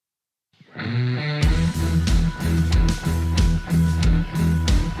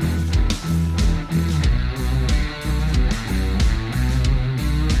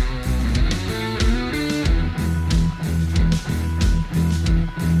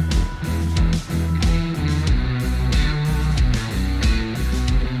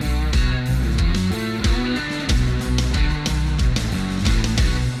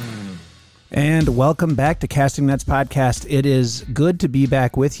And welcome back to Casting Nets Podcast. It is good to be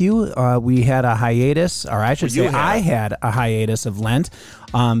back with you. We had a hiatus, or I should say I had a hiatus of Lent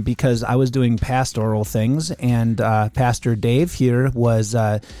because I was doing pastoral things, and Pastor Dave here was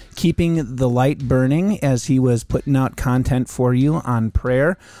keeping the light burning as he was putting out content for you on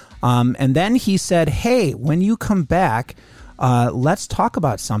prayer. And then he said, hey, when you come back, let's talk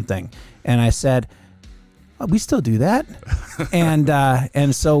about something. And I said, we still do that.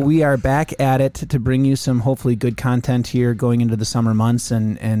 And so we are back at it to bring you some hopefully good content here going into the summer months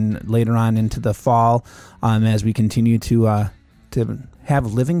and later on into the fall as we continue to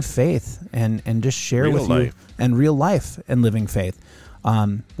have living faith and just share real with life. you and real life and living faith.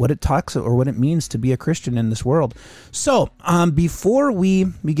 What it talks or what it means to be a Christian in this world. So before we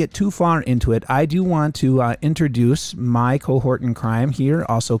get too far into it, I do want to introduce my cohort in crime here,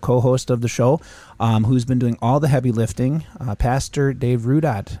 also co-host of the show, who's been doing all the heavy lifting, Pastor Dave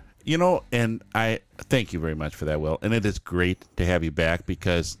Rudott. You know, and I thank you very much for that, Will. And it is great to have you back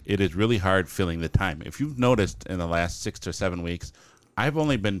because it is really hard filling the time. If you've noticed in the last 6 or 7 weeks, I've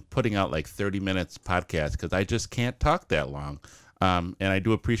only been putting out like 30 minutes podcast because I just can't talk that long. And I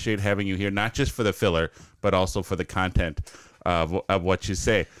do appreciate having you here, not just for the filler, but also for the content of what you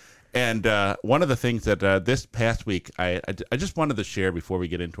say. And one of the things that this past week I just wanted to share before we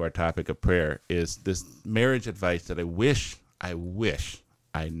get into our topic of prayer is this marriage advice that I wish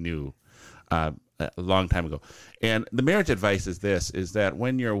I knew a long time ago. And the marriage advice is this, is that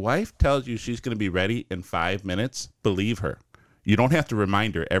when your wife tells you she's going to be ready in 5 minutes, believe her. You don't have to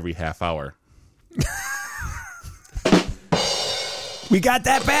remind her every half hour. We got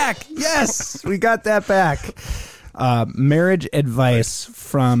that back. Yes, we got that back. Marriage advice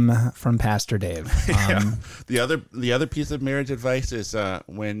from Pastor Dave. The other piece of marriage advice is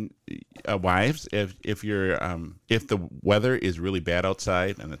when wives, if the weather is really bad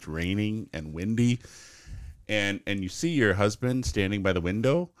outside and it's raining and windy, and you see your husband standing by the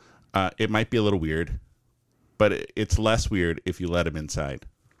window, it might be a little weird, but it's less weird if you let him inside.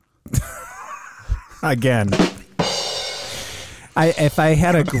 Again. If I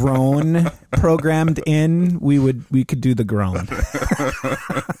had a groan programmed in, we could do the groan.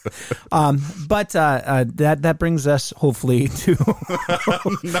 But that brings us hopefully to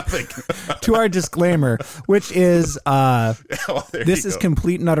nothing to our disclaimer, which is this is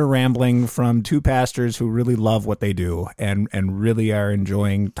complete and utter rambling from two pastors who really love what they do and really are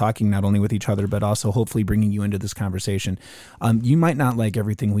enjoying talking not only with each other but also hopefully bringing you into this conversation. You might not like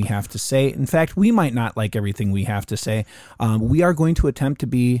everything we have to say. In fact, we might not like everything we have to say. We are going to attempt to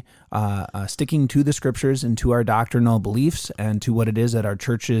be sticking to the scriptures and to our doctrinal beliefs and to what it is that our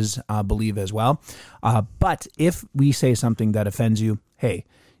churches believe as well. But if we say something that offends you, hey,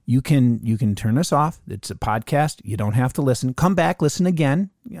 you can turn us off. It's a podcast. You don't have to listen. Come back, listen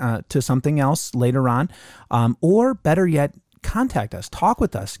again to something else later on. Or better yet, contact us, talk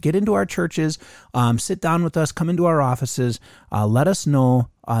with us, get into our churches, sit down with us, come into our offices, let us know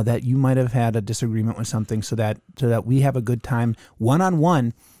that you might have had a disagreement with something so that we have a good time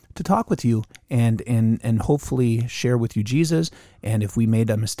one-on-one to talk with you and hopefully share with you Jesus. And if we made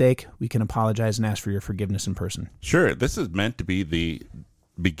a mistake, we can apologize and ask for your forgiveness in person. Sure. This is meant to be the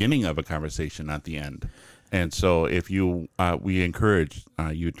beginning of a conversation, not the end. And so if you, we encourage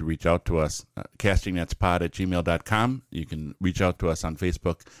you to reach out to us, castingnetspod@gmail.com. You can reach out to us on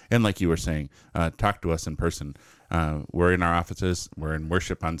Facebook. And like you were saying, talk to us in person. We're in our offices. We're in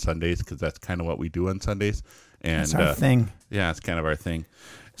worship on Sundays because that's kind of what we do on Sundays. And it's our thing. Yeah, it's kind of our thing.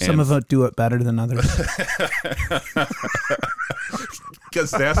 Some of us do it better than others.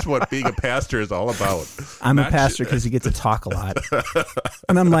 Because that's what being a pastor is all about. I'm a pastor because you get to talk a lot.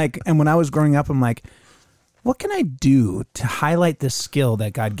 And when I was growing up, I'm like, what can I do to highlight this skill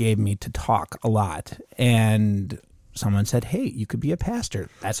that God gave me to talk a lot? And someone said, hey, you could be a pastor.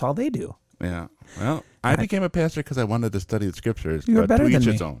 That's all they do. Yeah. Well, I became a pastor because I wanted to study the scriptures. You're better than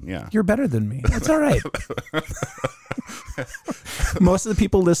me. His own. Yeah. You're better than me. That's all right. Most of the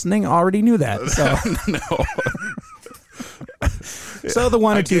people listening already knew that. So. No. So the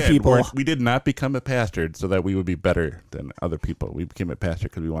one or two people. We did not become a pastor so that we would be better than other people. We became a pastor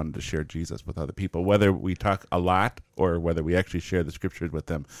because we wanted to share Jesus with other people. Whether we talk a lot or whether we actually share the scriptures with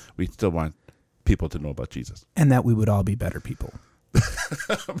them, we still want people to know about Jesus. And that we would all be better people.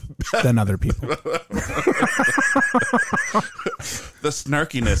 than other people. The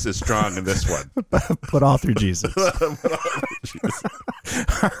snarkiness is strong in this one. Put all through Jesus. All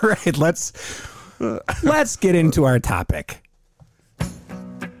right, let's get into our topic.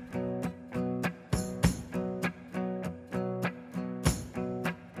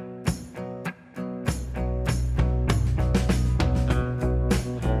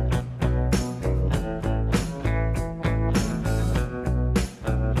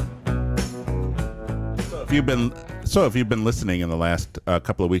 If you've been listening in the last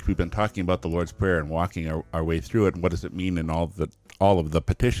couple of weeks, we've been talking about the Lord's Prayer and walking our way through it, and what does it mean in all of the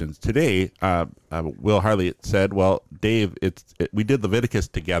petitions. Today, Will Harley said, "Well, Dave, we did Leviticus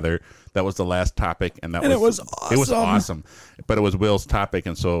together. That was the last topic, and it was awesome. It was awesome, but it was Will's topic,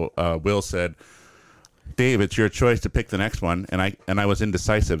 and so Will said, Dave, it's your choice to pick the next one, and I was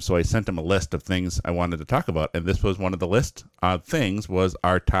indecisive, so I sent him a list of things I wanted to talk about, and this was one of the list of things, was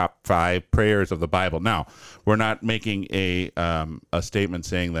our top 5 prayers of the Bible. Now, we're not making a statement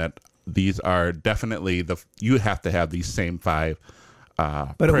saying that these are definitely you have to have these same 5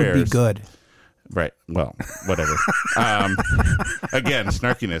 but prayers. It would be good. Right. Well, whatever. Again,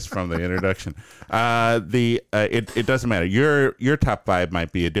 snarkiness from the introduction. It doesn't matter. Your top 5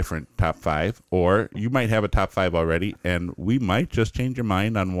 might be a different top 5, or you might have a top 5 already, and we might just change your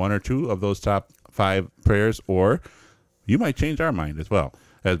mind on 1 or 2 of those top 5 prayers, or you might change our mind as well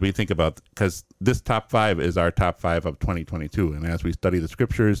as we think about, because this top 5 is our top 5 of 2022, and as we study the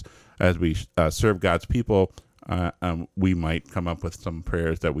scriptures, as we serve God's people, we might come up with some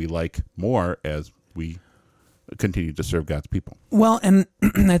prayers that we like more as we continue to serve God's people. Well, and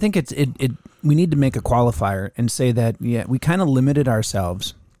I think we need to make a qualifier and say that, we kind of limited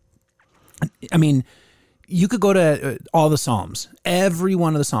ourselves. I mean, you could go to all the Psalms. Every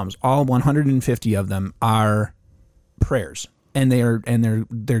one of the Psalms, all 150 of them are prayers, and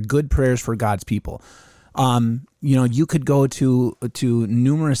they're good prayers for God's people. You could go to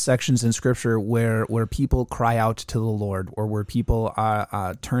numerous sections in Scripture where people cry out to the Lord, or where people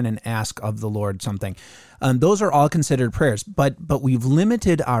turn and ask of the Lord something. Those are all considered prayers, but we've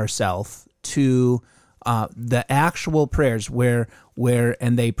limited ourselves to the actual prayers where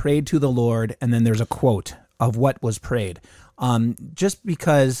and they prayed to the Lord, and then there's a quote of what was prayed. Just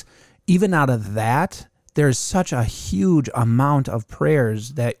because even out of that, there's such a huge amount of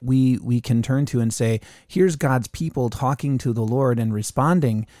prayers that we can turn to and say, here's God's people talking to the Lord and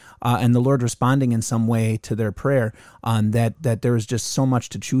responding, and the Lord responding in some way to their prayer, that there's just so much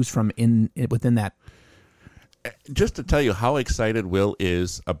to choose from within that. Just to tell you how excited Will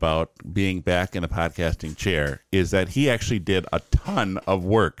is about being back in a podcasting chair, is that he actually did a ton of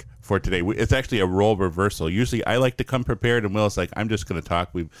work for today. It's actually a role reversal. Usually I like to come prepared, and Will's like, I'm just going to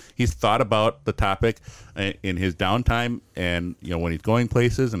talk. He's thought about the topic in his downtime, and when he's going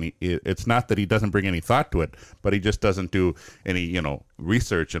places, and it's not that he doesn't bring any thought to it, but he just doesn't do any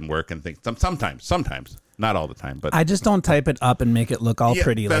research and work and things. Sometimes, not all the time. But I just don't type it up and make it look all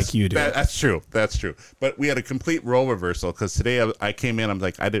pretty like you do. That's true. But we had a complete role reversal, because today I came in, I'm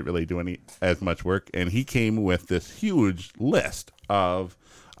like, I didn't really do as much work, and he came with this huge list of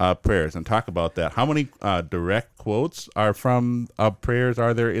prayers, and talk about that. How many direct quotes are from prayers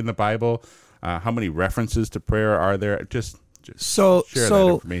are there in the Bible? How many references to prayer are there? Just share that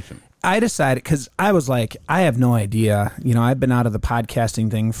information. I decided, because I was like, I have no idea. I've been out of the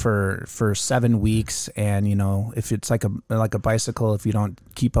podcasting thing for 7 weeks, and if it's like a bicycle, if you don't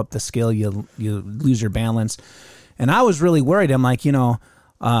keep up the skill, you lose your balance. And I was really worried. I'm like,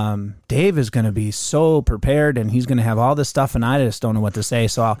 Dave is going to be so prepared, and he's going to have all this stuff, and I just don't know what to say.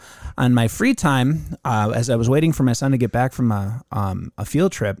 So on my free time, as I was waiting for my son to get back from a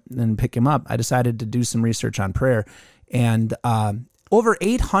field trip and pick him up, I decided to do some research on prayer, and over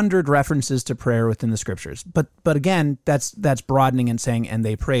 800 references to prayer within the scriptures. But again, that's broadening and saying, and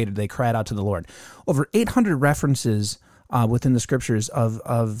they prayed, they cried out to the Lord. Over 800 references within the scriptures of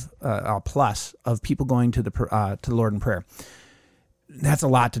people going to the Lord in prayer. That's a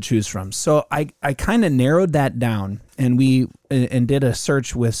lot to choose from. So I kind of narrowed that down, and did a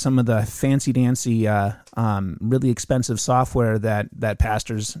search with some of the fancy dancy, really expensive software that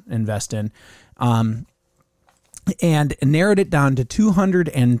pastors invest in, and narrowed it down to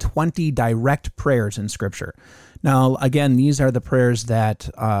 220 direct prayers in Scripture. Now, again, these are the prayers that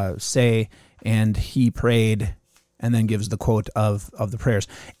say, and he prayed, and then gives the quote of the prayers.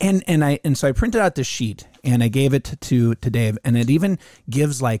 And so I printed out this sheet, and I gave it to Dave, and it even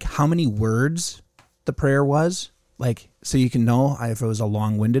gives like how many words the prayer was, like, so you can know if it was a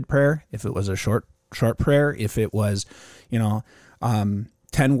long-winded prayer, if it was a short prayer, if it was 10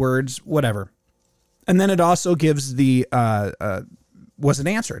 words, whatever. And then it also gives the was it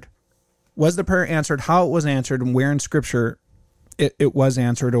answered? Was the prayer answered? How it was answered, and where in Scripture it was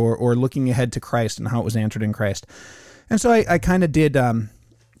answered, or looking ahead to Christ and how it was answered in Christ. And so I kind of did a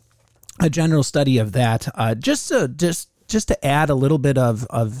general study of that, just to add a little bit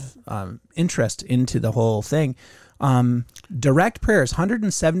of interest into the whole thing. Direct prayers,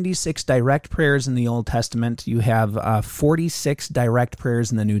 176 direct prayers in the Old Testament. You have 46 direct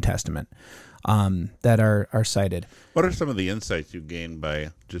prayers in the New Testament that are cited. What are some of the insights you gained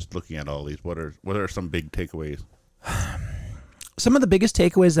by just looking at all these? What are some big takeaways? Some of the biggest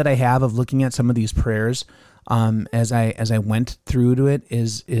takeaways that I have of looking at some of these prayers, as I went through to it,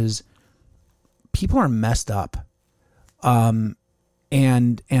 is people are messed up, and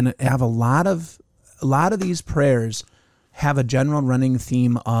have a lot of these prayers have a general running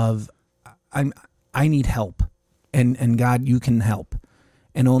theme of I need help, and God, you can help,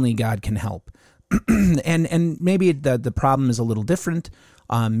 and only God can help. and maybe the problem is a little different.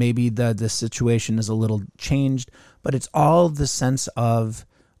 Maybe the situation is a little changed, but it's all the sense of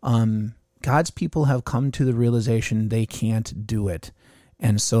God's people have come to the realization they can't do it,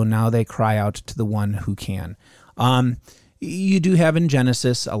 and so now they cry out to the one who can. You do have in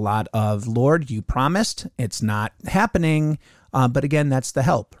Genesis a lot of, Lord, you promised, it's not happening. But again, that's the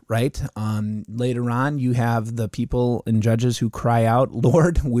help, right? Later on, you have the people in Judges who cry out,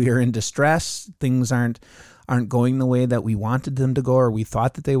 Lord, we are in distress. Things aren't going the way that we wanted them to go, or we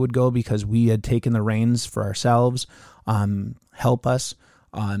thought that they would go, because we had taken the reins for ourselves. Help us.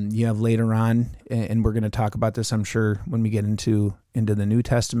 You have later on, and we're going to talk about this, I'm sure, when we get into the New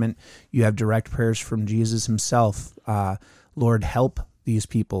Testament, you have direct prayers from Jesus himself. Lord, help these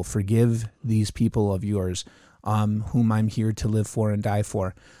people. Forgive these people of yours, whom I'm here to live for and die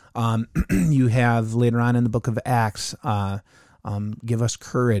for. You have later on in the book of Acts, give us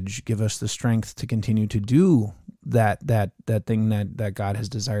courage, give us the strength to continue to do that thing that God has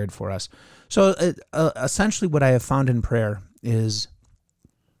desired for us. So essentially what I have found in prayer is,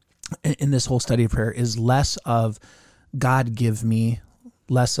 in this whole study of prayer, is less of God give me,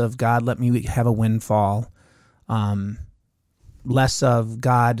 less of God let me have a windfall, less of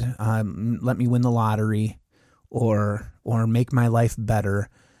God let me win the lottery, or make my life better,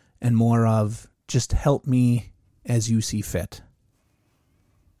 and more of just help me as you see fit.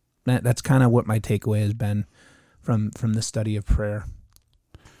 That's kind of what my takeaway has been from the study of prayer.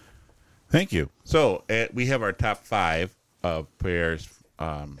 Thank you. So we have our top 5 of prayers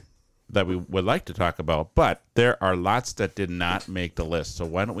that we would like to talk about, but there are lots that did not make the list. So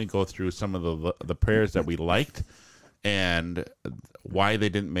why don't we go through some of the prayers that we liked and why they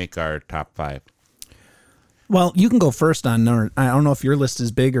didn't make our top 5. Well, you can go first on. I don't know if your list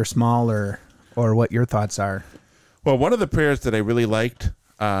is big or small, or what your thoughts are. Well, one of the prayers that I really liked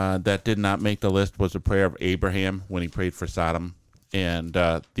that did not make the list was a prayer of Abraham when he prayed for Sodom, and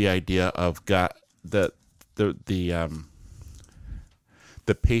the idea of God, the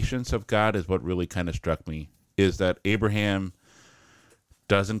patience of God is what really kind of struck me. Is that Abraham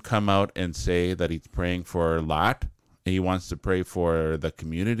doesn't come out and say that he's praying for Lot. He wants to pray for the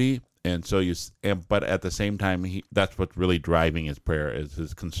community. And so but at the same time, that's what's really driving his prayer, is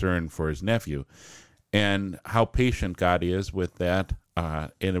his concern for his nephew, and how patient God is with that.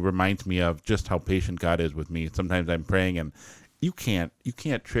 And it reminds me of just how patient God is with me. Sometimes I'm praying, and you can't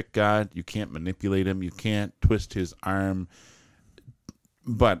trick God, you can't manipulate him, you can't twist his arm,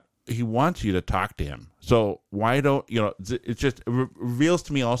 but he wants you to talk to him. So why don't it just reveals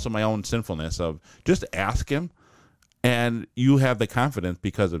to me also my own sinfulness of just ask him. And you have the confidence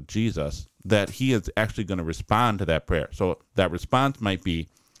because of Jesus that he is actually going to respond to that prayer. So that response might be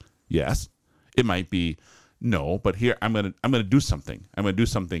yes, it might be no, but here I'm going to do something. I'm going to do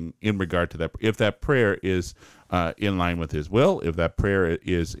something in regard to that. If that prayer is in line with his will, if that prayer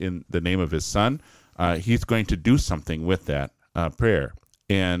is in the name of his Son, he's going to do something with that prayer.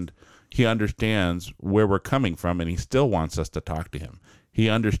 And he understands where we're coming from, and he still wants us to talk to him. He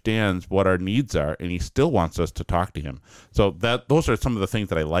understands what our needs are, and he still wants us to talk to him. So those are some of the things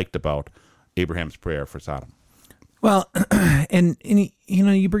that I liked about Abraham's prayer for Sodom. Well, and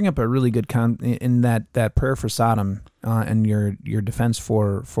you bring up a really good in that prayer for Sodom, and your defense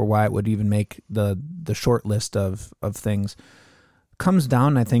for why it would even make the short list of things comes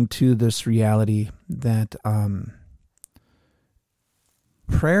down, I think, to this reality that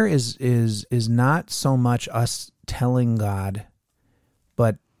prayer is not so much us telling God,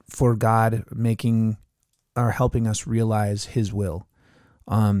 but for God making or helping us realize his will.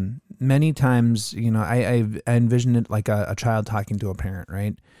 Many times, I envision it like a child talking to a parent,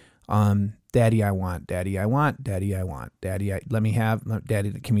 right? Daddy, I want, Daddy, I want, Daddy, I want, Daddy, let me have,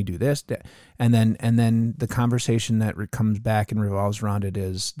 Daddy, can we do this? And then the conversation that comes back and revolves around it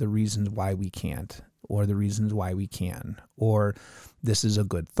is the reasons why we can't, or the reasons why we can, or this is a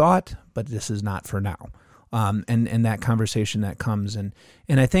good thought, but this is not for now. And that conversation that comes. And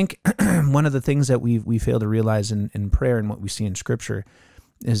I think one of the things that we fail to realize in prayer and what we see in Scripture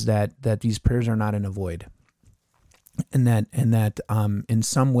is that these prayers are not in a void. And that in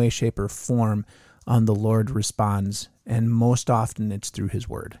some way, shape, or form, the Lord responds, and most often it's through His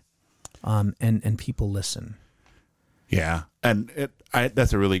Word, and people listen. Yeah, and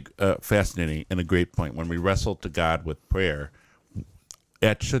that's a really fascinating and a great point. When we wrestle to God with prayer,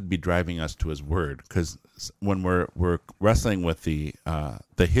 that should be driving us to His Word, because when we're wrestling with the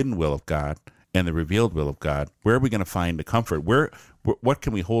hidden will of God and the revealed will of God, where are we going to find the comfort? What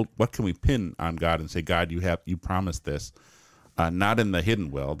can we hold? What can we pin on God and say, God, you promised this, not in the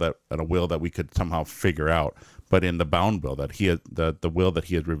hidden will, that a will that we could somehow figure out, but in the bound will that the will that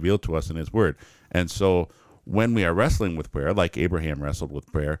He has revealed to us in His Word. And so when we are wrestling with prayer, like Abraham wrestled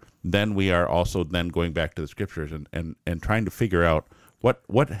with prayer, then we are also then going back to the Scriptures and trying to figure out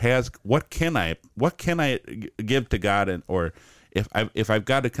what can I give to God, or if I've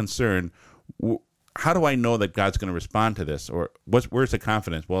got a concern, how do I know that God's going to respond to this? Or where's the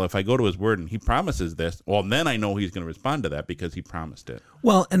confidence? Well, if I go to His Word and He promises this, well, then I know He's going to respond to that because He promised it.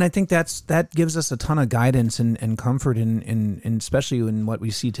 Well, and I think that gives us a ton of guidance and comfort in especially in what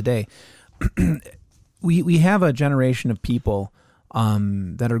we see today. We have a generation of people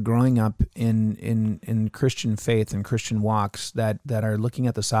that are growing up in Christian faith and Christian walks that are looking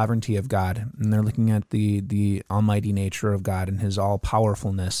at the sovereignty of God, and they're looking at the almighty nature of God and His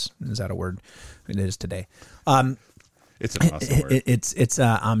all-powerfulness. Is that a word? It is today. It's an awesome word. It's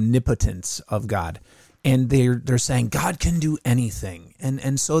omnipotence of God. And they're saying God can do anything,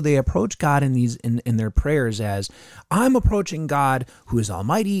 and so they approach God in their prayers as, I'm approaching God who is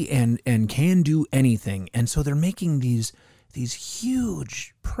almighty and can do anything. And so they're making these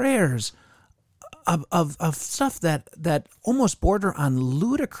huge prayers of stuff that almost border on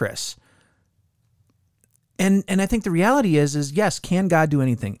ludicrous. And I think the reality is yes, can God do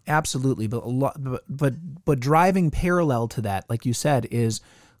anything? Absolutely, but driving parallel to that, like you said, is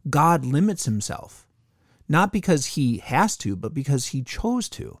God limits Himself. Not because He has to, but because He chose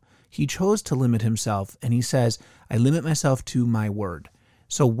to. He chose to limit Himself, and He says, I limit myself to my word.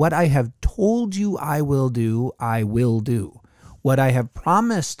 So what I have told you I will do, I will do. What I have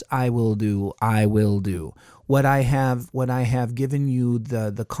promised I will do, I will do. What I have given you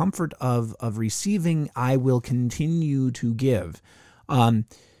the comfort of receiving, I will continue to give. But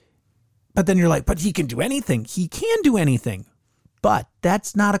then you're like, but He can do anything. He can do anything. But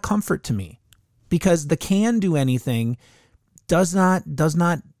that's not a comfort to me. Because the can do anything does not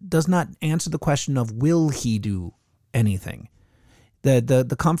answer the question of will He do anything.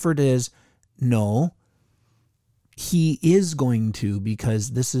 The comfort is no, He is going to,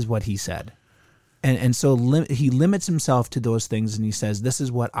 because this is what He said, and so He limits Himself to those things, and He says, this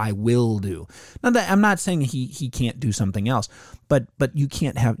is what I will do. Now that I'm not saying He can't do something else, but you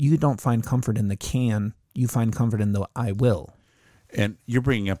don't find comfort in the can. You find comfort in the I will. And you're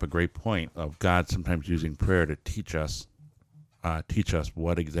bringing up a great point of God sometimes using prayer to teach us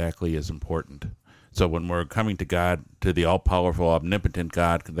what exactly is important. So when we're coming to God, to the all-powerful, omnipotent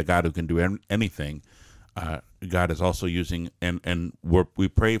God, the God who can do anything, God is also using, and we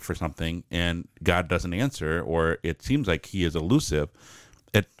pray for something and God doesn't answer, or it seems like He is elusive,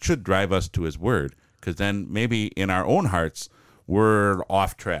 it should drive us to His Word, because then maybe in our own hearts, we're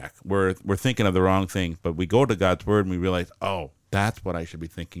off track. We're thinking of the wrong thing, but we go to God's Word and we realize, oh, that's what I should be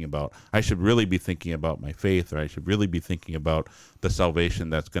thinking about. I should really be thinking about my faith, or I should really be thinking about the salvation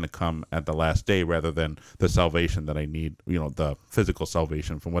that's going to come at the last day, rather than the salvation that I need, the physical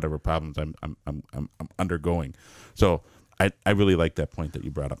salvation from whatever problems I'm undergoing. So I really like that point that you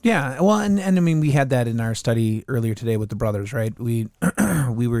brought up. Yeah, well, and I mean, we had that in our study earlier today with the brothers, right? We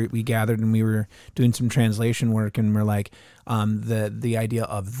gathered and we were doing some translation work, and we're like, the idea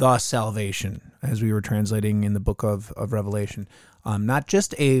of the salvation, as we were translating in the book of Revelation, not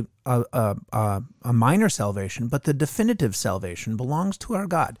just a minor salvation, but the definitive salvation belongs to our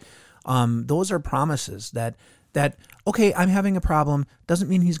God. Those are promises that okay, I'm having a problem, doesn't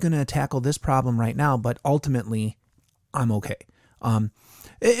mean He's going to tackle this problem right now, but ultimately I'm okay.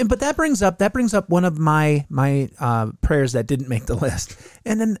 But that brings up one of my prayers that didn't make the list,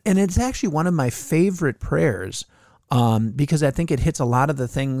 and it's actually one of my favorite prayers, because I think it hits a lot of the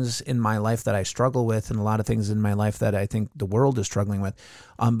things in my life that I struggle with, and a lot of things in my life that I think the world is struggling with.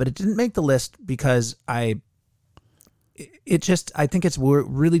 But it didn't make the list because I think it's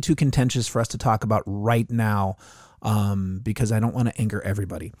really too contentious for us to talk about right now, because I don't want to anger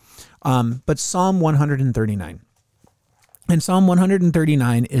everybody. But Psalm 139. And Psalm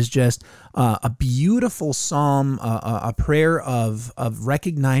 139 is just a beautiful psalm, a prayer of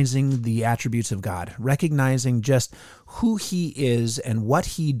recognizing the attributes of God, recognizing just who he is and what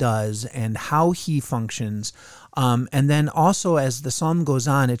he does and how he functions. And then also as the psalm goes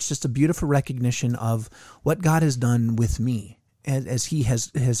on, it's just a beautiful recognition of what God has done with me. As he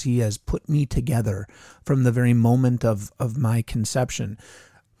has put me together from the very moment of my conception.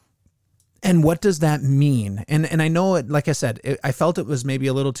 And what does that mean? And I know, like I said, I felt it was maybe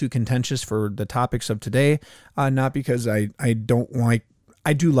a little too contentious for the topics of today, not because I do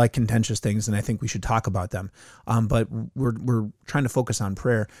like contentious things, and I think we should talk about them. But we're trying to focus on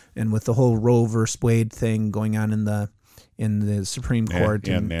prayer, and with the whole Roe versus Wade thing going on in the Supreme Court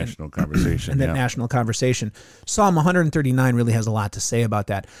and national conversation, and that national conversation, Psalm 139 really has a lot to say about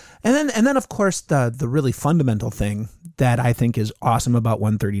that. And then of course the really fundamental thing that I think is awesome about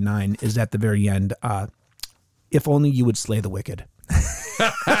 139 is at the very end, if only you would slay the wicked.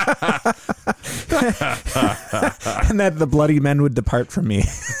 And that the bloody men would depart from me.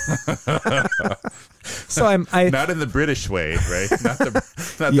 So I not in the British way, right?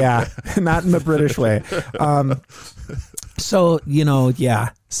 Not in the British way. So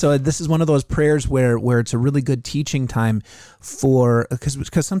So this is one of those prayers where it's a really good teaching time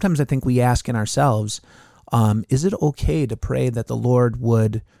because sometimes I think we ask in ourselves, is it okay to pray that the Lord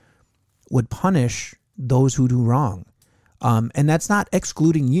would punish those who do wrong? And that's not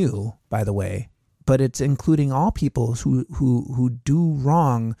excluding you, by the way, but it's including all people who do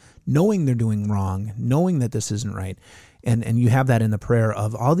wrong, knowing they're doing wrong, knowing that this isn't right. And you have that in the prayer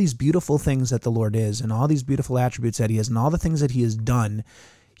of all these beautiful things that the Lord is and all these beautiful attributes that he is and all the things that he has done.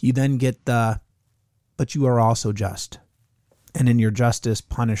 You then get but you are also just. And in your justice,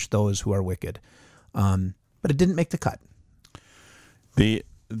 punish those who are wicked. But it didn't make the cut.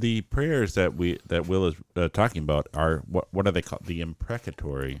 The prayers that Will is talking about are, what are they called? The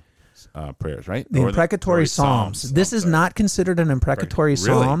imprecatory prayers, right? The imprecatory psalms. This is not considered an imprecatory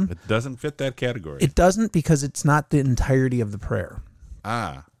psalm. It doesn't fit that category. It doesn't, because it's not the entirety of the prayer.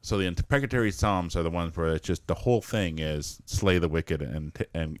 So the imprecatory psalms are the ones where it's just the whole thing is slay the wicked and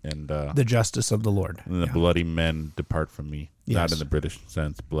the justice of the Lord. And the bloody men depart from me. Yes. Not in the British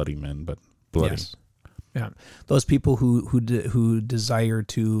sense, bloody men, but bloody. Yes. Yeah, those people who desire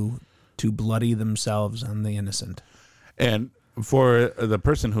to bloody themselves on the innocent. And for the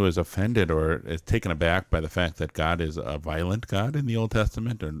person who is offended or is taken aback by the fact that God is a violent God in the Old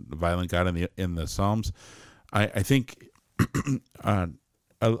Testament or a violent God in the Psalms, I think a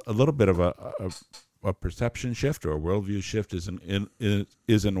little bit of a perception shift or a worldview shift is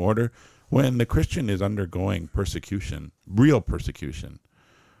in order when the Christian is undergoing persecution, real persecution.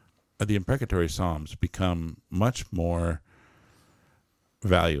 The imprecatory psalms become much more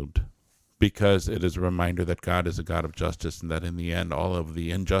valued because it is a reminder that God is a God of justice and that in the end, all of the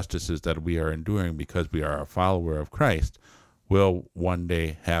injustices that we are enduring because we are a follower of Christ will one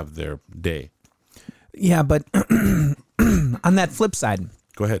day have their day. Yeah, but on that flip side,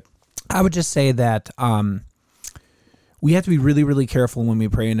 go ahead. I would just say that we have to be really, really careful when we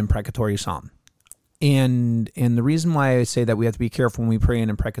pray an imprecatory psalm. And the reason why I say that we have to be careful when we pray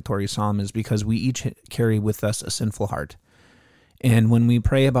an imprecatory psalm is because we each carry with us a sinful heart. And when we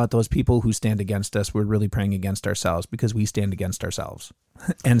pray about those people who stand against us, we're really praying against ourselves because we stand against ourselves.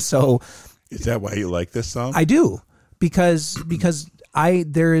 And so... Is that why you like this psalm? I do. Because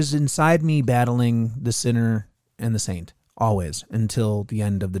there is inside me battling the sinner and the saint, always, until the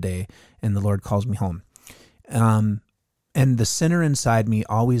end of the day, and the Lord calls me home. And the sinner inside me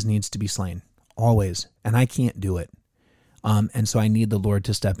always needs to be slain. Always. And I can't do it. And so I need the Lord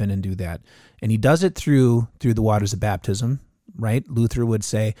to step in and do that. And he does it through the waters of baptism, right? Luther would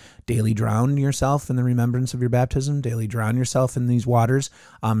say, daily drown yourself in the remembrance of your baptism, daily drown yourself in these waters,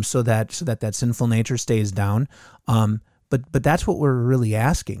 so that sinful nature stays down. But that's what we're really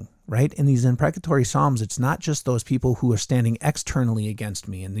asking, right? In these imprecatory psalms, it's not just those people who are standing externally against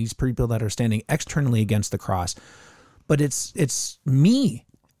me and these people that are standing externally against the cross, but it's me.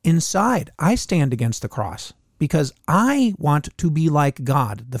 Inside, I stand against the cross because I want to be like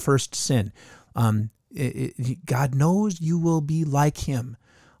God, the first sin. God knows you will be like him.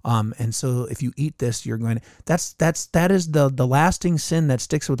 And so if you eat this, you're going to, that is the lasting sin that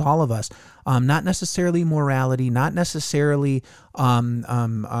sticks with all of us. Not necessarily morality, not necessarily a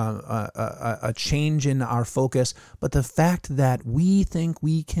change in our focus, but the fact that we think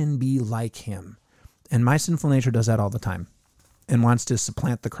we can be like him. And my sinful nature does that all the time. and wants to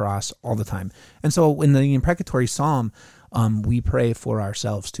supplant the cross all the time. And so in the imprecatory psalm, we pray for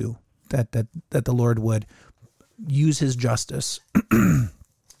ourselves too, that the Lord would use his justice to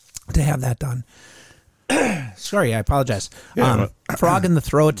have that done. Sorry, I apologize. Frog in the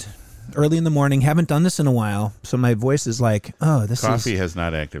throat early in the morning. Haven't done this in a while, so my voice is like, Coffee has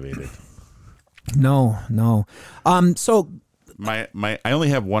not activated. No. So I only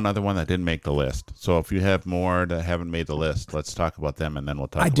have one other one that didn't make the list. So if you have more that haven't made the list, let's talk about them, and then we'll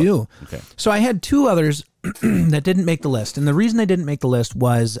talk. I do. Okay. So I had two others that didn't make the list, and the reason they didn't make the list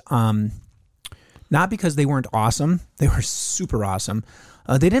was not because they weren't awesome. They were super awesome.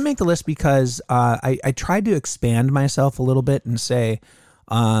 They didn't make the list because I tried to expand myself a little bit and say,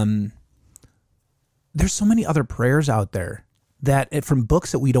 there's so many other prayers out there that from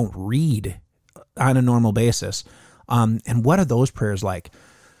books that we don't read on a normal basis. And what are those prayers like?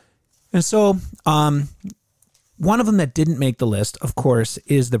 And so one of them that didn't make the list, of course,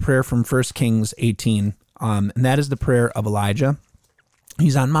 is the prayer from 1 Kings 18. And that is the prayer of Elijah.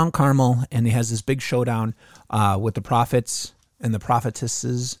 He's on Mount Carmel, and he has this big showdown with the prophets and the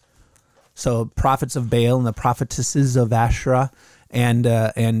prophetesses. So prophets of Baal and the prophetesses of Asherah, and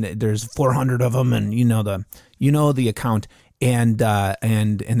there's 400 of them, and you know the account. And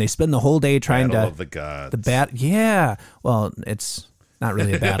they spend the whole day trying Battle to of the gods. Yeah. Well, it's not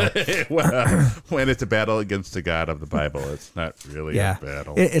really a battle. Well, when it's a battle against the God of the Bible, it's not really a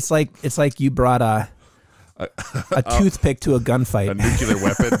battle. It's like you brought a toothpick to a gunfight, a nuclear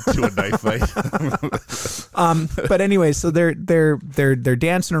weapon to a knife fight. But anyway, so they're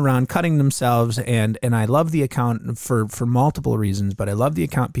dancing around, cutting themselves, and I love the account for multiple reasons. But I love the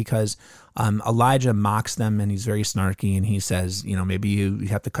account because Elijah mocks them, and he's very snarky, and he says, maybe you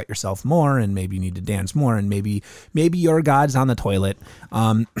have to cut yourself more, and maybe you need to dance more, and maybe your God's on the toilet.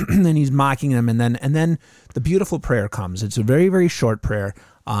 And he's mocking them, and then the beautiful prayer comes. It's a very, very short prayer.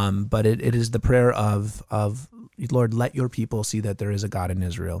 But it is the prayer of Lord, let your people see that there is a God in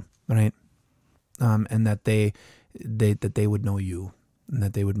Israel, right? And that they would know you, and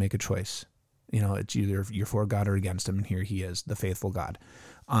that they would make a choice. It's either you're for God or against him, and here he is, the faithful God.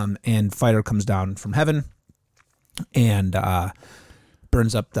 And fire comes down from heaven and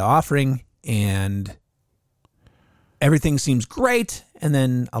burns up the offering, and everything seems great. And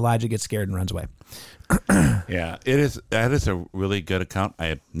then Elijah gets scared and runs away. Yeah, that is a really good account. I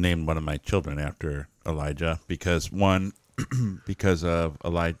had named one of my children after Elijah because of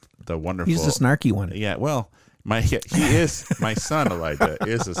Elijah, the wonderful. He's the snarky one. Yeah, well, he is my son. Elijah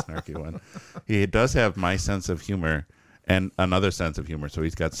is a snarky one. He does have my sense of humor and another sense of humor. So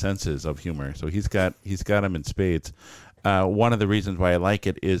he's got senses of humor. So he's got them in spades. One of the reasons why I like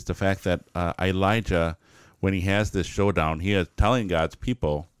it is the fact that Elijah, when he has this showdown, he is telling God's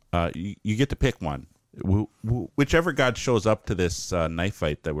people, you get to pick one. Whichever God shows up to this knife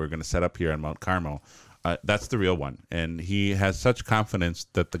fight that we're going to set up here on Mount Carmel, that's the real one. And he has such confidence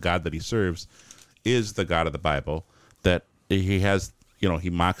that the God that he serves is the God of the Bible that he has, he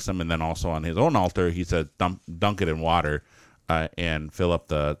mocks him. And then also on his own altar, he said, dunk it in water and fill up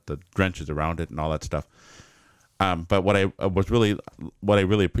the drenches around it and all that stuff. But what I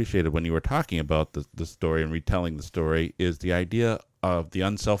really appreciated when you were talking about the story and retelling the story is the idea of the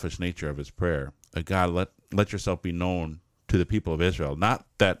unselfish nature of his prayer. God, let yourself be known to the people of Israel. Not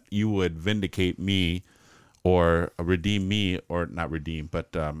that you would vindicate me or redeem me, or not redeem,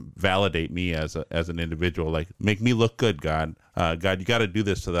 but validate me as an individual. Like, make me look good, God. God, you got to do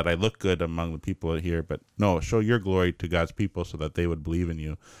this so that I look good among the people here. But no, show your glory to God's people so that they would believe in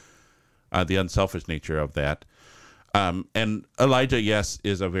you. The unselfish nature of that. And Elijah, yes,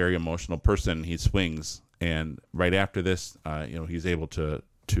 is a very emotional person. He swings, and right after this, he's able to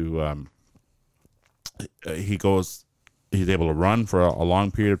he's able to run for a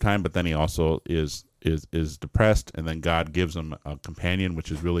long period of time, but then he also is depressed, and then God gives him a companion,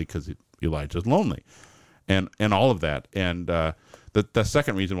 which is really because Elijah's lonely, and all of that. And the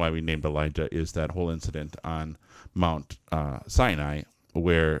second reason why we named Elijah is that whole incident on Mount Sinai,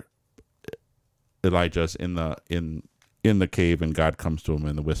 where Elijah's in the cave, and God comes to him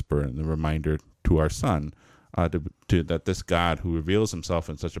in the whisper and the reminder to our son that this God who reveals himself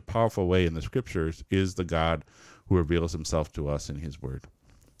in such a powerful way in the scriptures is the God who reveals himself to us in his word.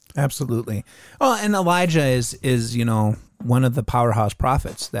 Absolutely. Well, and Elijah is one of the powerhouse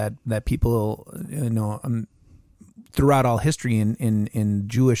prophets that people throughout all history in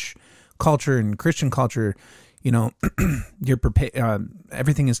Jewish culture and Christian culture.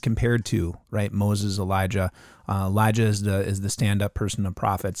 Everything is compared to, right? Moses, Elijah. Elijah is the stand-up person of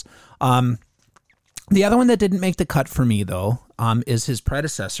prophets. The other one that didn't make the cut for me, though, is his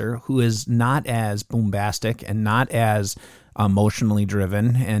predecessor, who is not as bombastic and not as emotionally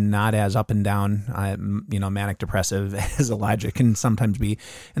driven and not as up and down, manic depressive as Elijah can sometimes be,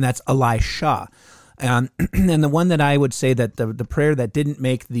 and that's Elisha. And the one that I would say that the prayer that didn't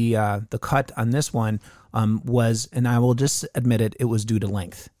make the cut on this one was, and I will just admit it was due to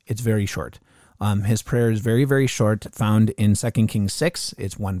length. It's very short. His prayer is very, very short, found in 2 Kings 6.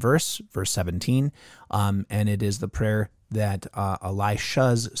 It's one verse 17, and it is the prayer that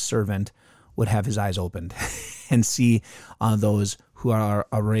Elisha's servant would have his eyes opened and see those who are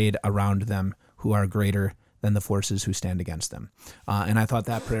arrayed around them, who are greater than the forces who stand against them. And I thought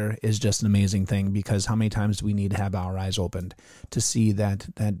that prayer is just an amazing thing, because how many times do we need to have our eyes opened to see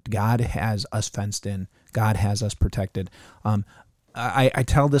that God has us fenced in, God has us protected. I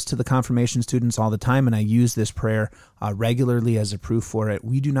tell this to the confirmation students all the time, and I use this prayer regularly as a proof for it.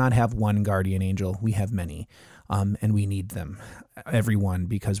 We do not have one guardian angel. We have many, and we need them, everyone,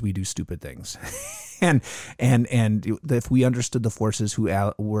 because we do stupid things. and if we understood the forces who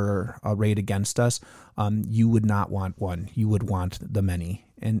were arrayed against us, you would not want one. You would want the many,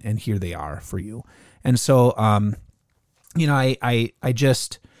 and here they are for you. And so,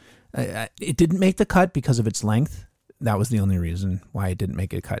 it didn't make the cut because of its length. That was the only reason why it didn't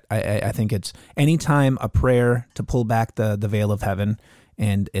make a cut. I think it's anytime a prayer to pull back the veil of heaven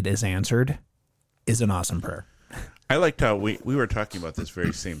and it is answered is an awesome prayer. I liked how we were talking about this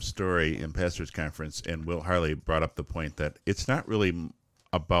very same story in Pastor's Conference, and Will Harley brought up the point that it's not really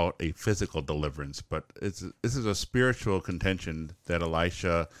about a physical deliverance, but this is a spiritual contention that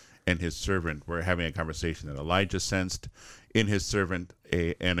Elisha and his servant were having a conversation, that Elijah sensed in his servant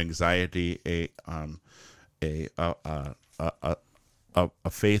an anxiety, a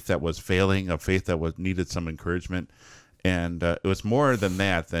faith that was failing, a faith that needed some encouragement, and it was more than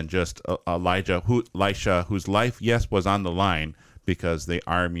that, than just Elisha, whose life, yes, was on the line because the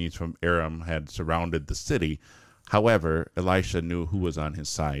armies from Aram had surrounded the city. However, Elisha knew who was on his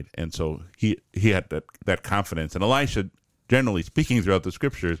side, and so he had that confidence. And Elisha, generally speaking, throughout the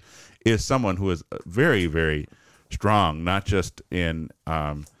scriptures, is someone who is very, very strong, not just in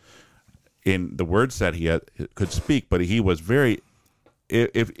the words that he could speak, but he was very.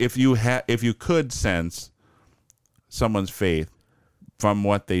 If you could sense someone's faith from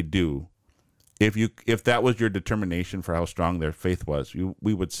what they do, if that was your determination for how strong their faith was,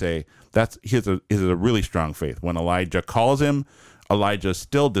 we would say that's his a really strong faith. When Elijah calls him, Elijah's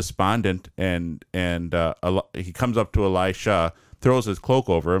still despondent, and he comes up to Elisha, throws his cloak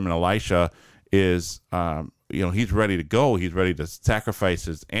over him, and Elisha is he's ready to go. He's ready to sacrifice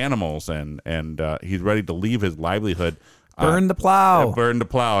his animals, and he's ready to leave his livelihood. Burn the plow.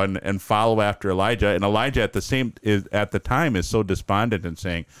 And follow after Elijah. And Elijah at the time is so despondent and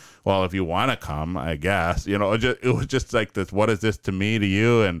saying, well, if you want to come, I guess, it was just like this, what is this to me, to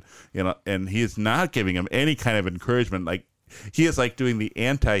you? And, and he's not giving him any kind of encouragement. Like, he is like doing the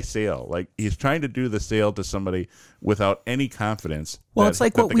anti-sale. Like, he's trying to do the sale to somebody without any confidence. Well, it's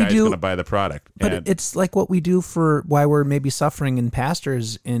like what we do. That the guy's going to buy the product. But it's like what we do for why we're maybe suffering in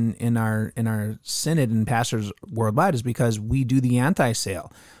pastors in our synod and pastors worldwide, is because we do the anti-sale,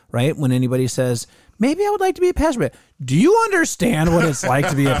 right? When anybody says, maybe I would like to be a pastor, but do you understand what it's like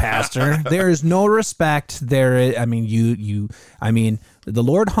to be a pastor? There is no respect there. I mean, the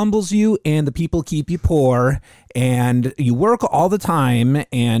Lord humbles you and the people keep you poor, and you work all the time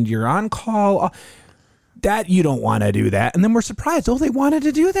and you're on call. That you don't want to do that. And then we're surprised, they wanted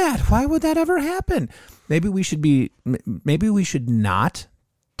to do that. Why would that ever happen? Maybe we should not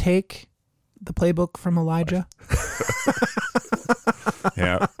take the playbook from Elijah.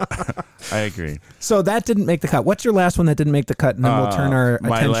 Yeah, I agree. So that didn't make the cut. What's your last one that didn't make the cut? And then we'll turn our attention.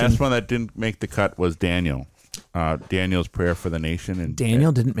 My last one that didn't make the cut was Daniel. Daniel's prayer for the nation. And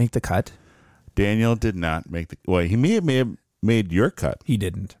Daniel didn't make the cut? Daniel did not make the... Well, he may have made your cut. He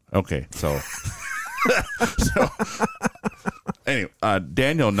didn't. Okay, so... Anyway,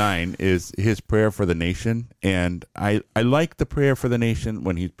 Daniel 9 is his prayer for the nation, and I like the prayer for the nation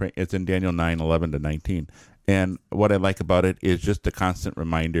when he's praying. It's in Daniel 9:11-19, and what I like about it is just a constant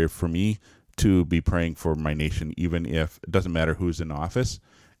reminder for me to be praying for my nation, even if it doesn't matter who's in office.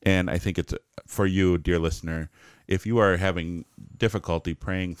 And I think it's for you, dear listener, if you are having difficulty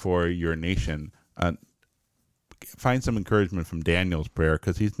praying for your nation, find some encouragement from Daniel's prayer,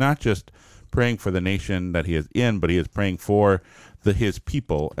 because he's not just praying for the nation that he is in, but he is praying for his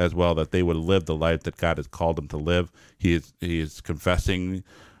people as well, that they would live the life that God has called them to live. He is confessing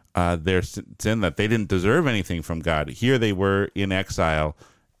their sin, that they didn't deserve anything from God. Here they were in exile,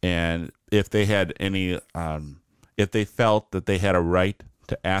 and if they had any, if they felt that they had a right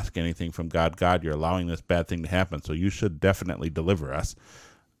to ask anything from God. God, you're allowing this bad thing to happen, so you should definitely deliver us.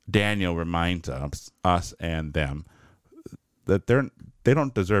 Daniel reminds us and them that they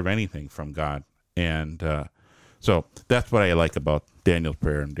don't deserve anything from God. And so that's what I like about Daniel's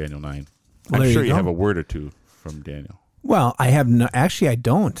prayer in Daniel 9. Well, I'm sure you have a word or two from Daniel. Well, I have no. Actually, I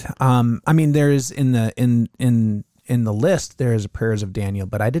don't. I mean, there's in the list there is prayers of Daniel,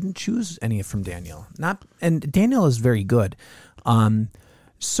 but I didn't choose any from Daniel. And Daniel is very good.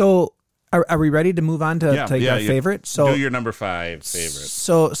 So are we ready to move on to our favorite? So do your number 5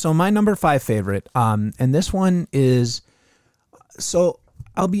 favorite. So my number 5 favorite, and this one is. So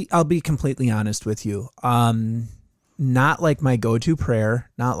I'll be completely honest with you. Not like my go-to prayer,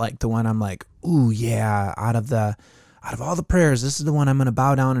 not like the one I'm like, ooh yeah, out of all the prayers, this is the one I'm going to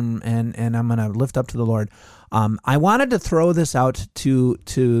bow down and I'm going to lift up to the Lord. I wanted to throw this out to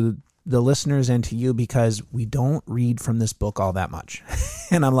the listeners and to you because we don't read from this book all that much.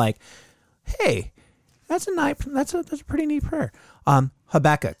 And I'm like, hey, that's a pretty neat prayer.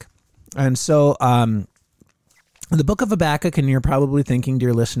 Habakkuk. And so the book of Habakkuk, and you're probably thinking,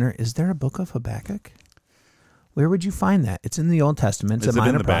 dear listener, is there a book of Habakkuk? Where would you find that? It's in the Old Testament. Is it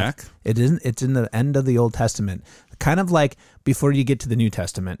in the back? It isn't. It's in the end of the Old Testament, kind of like before you get to the New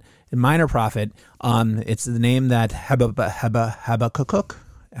Testament. In Minor Prophet, it's the name that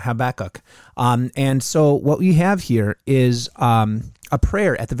Habakkuk. And so what we have here is a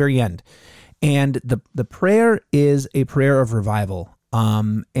prayer at the very end, and the prayer is a prayer of revival.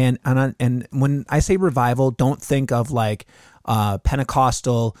 And when I say revival, don't think of like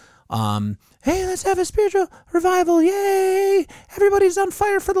Pentecostal. Hey, let's have a spiritual revival. Yay. Everybody's on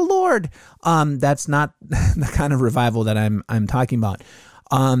fire for the Lord. That's not the kind of revival that I'm talking about.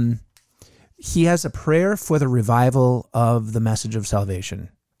 He has a prayer for the revival of the message of salvation.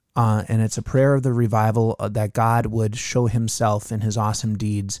 And it's a prayer of the revival that God would show himself in his awesome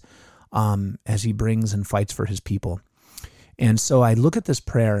deeds as he brings and fights for his people. And so I look at this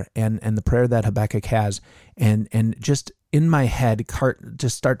prayer and the prayer that Habakkuk has, and just in my head,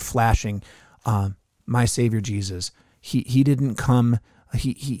 just start flashing my Savior Jesus. He didn't come.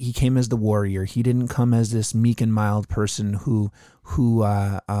 He came as the warrior. He didn't come as this meek and mild person who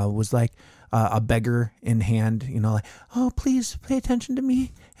was like a beggar in hand, like, oh, please pay attention to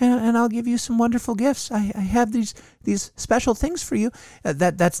me, and I'll give you some wonderful gifts. I have these special things for you.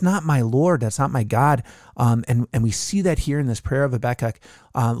 That's not my Lord. That's not my God. And we see that here in this prayer of Habakkuk.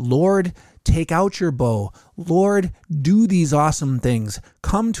 Lord, take out your bow. Lord, do these awesome things.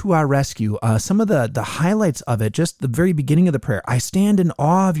 Come to our rescue. Some of the highlights of it, just the very beginning of the prayer. I stand in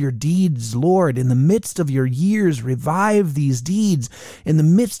awe of your deeds, Lord. In the midst of your years, revive these deeds. In the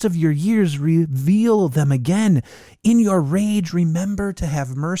midst of your years, reveal them again. In your rage, remember to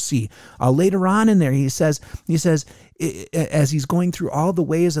have mercy. Later on in there, he says, as he's going through all the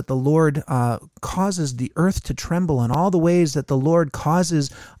ways that the Lord causes the earth to tremble and all the ways that the Lord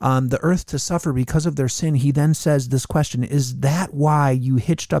causes the earth to suffer because of their sin, he then says this question, is that why you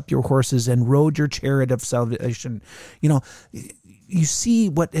hitched up your horses and rode your chariot of salvation? You see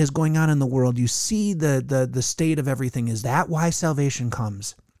what is going on in the world. You see the state of everything. Is that why salvation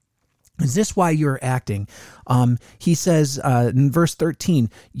comes? Is this why you're acting? He says in verse 13,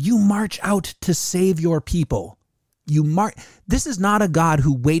 you march out to save your people. This is not a God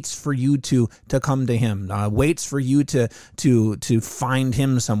who waits for you to come to him, waits for you to find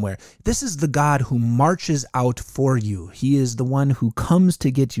him somewhere. This is the God who marches out for you. He is the one who comes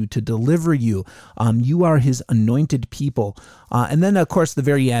to get you, to deliver you. You are his anointed people. And then, of course, the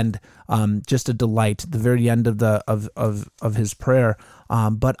very end, just a delight. The very end of his prayer.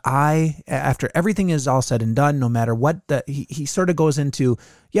 But after everything is all said and done, no matter what, he sort of goes into,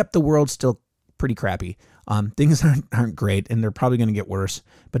 yep, the world's still pretty crappy. Things aren't great, and they're probably going to get worse.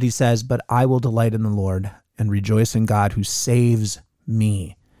 But he says, but I will delight in the Lord and rejoice in God who saves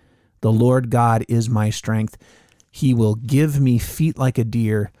me. The Lord God is my strength. He will give me feet like a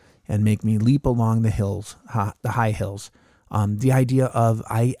deer and make me leap along the hills, the high hills. The idea of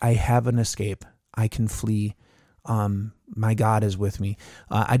I have an escape. I can flee. My God is with me.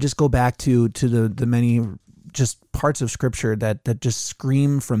 I just go back to the many just parts of Scripture that just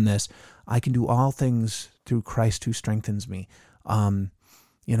scream from this. I can do all things through Christ who strengthens me. I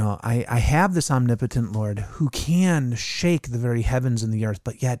have this omnipotent Lord who can shake the very heavens and the earth,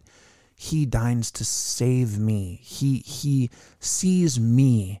 but yet he deigns to save me. He sees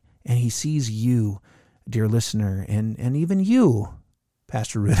me, and he sees you, dear listener, and even you,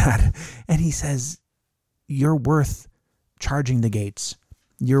 Pastor Rudad, and he says, you're worth charging the gates.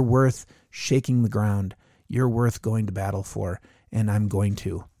 You're worth shaking the ground. You're worth going to battle for, and I'm going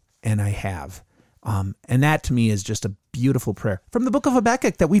to, and I have. And that to me is just a beautiful prayer from the book of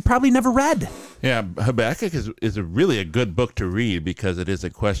Habakkuk that we probably never read. Yeah, Habakkuk is really a good book to read because it is a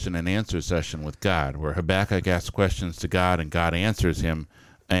question and answer session with God, where Habakkuk asks questions to God and God answers him.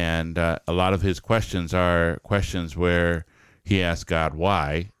 And a lot of his questions are questions where he asks God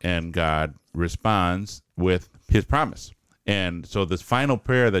why, and God responds with his promise. And so this final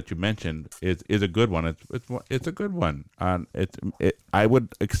prayer that you mentioned is a good one. It's a good one. I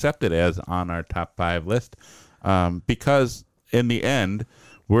would accept it as on our top 5 list because in the end,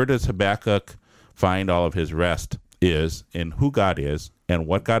 where does Habakkuk find all of his rest is in who God is and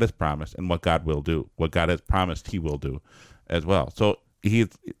what God has promised and what God will do, what God has promised he will do as well. So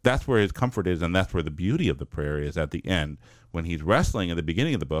that's where his comfort is, and that's where the beauty of the prayer is at the end, when he's wrestling at the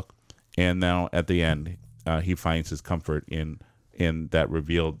beginning of the book, and now at the end, he finds his comfort in that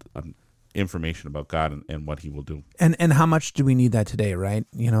revealed information about God and what he will do. And how much do we need that today, right?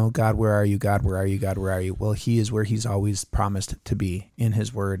 God, where are you? God, where are you? God, where are you? Well, he is where he's always promised to be, in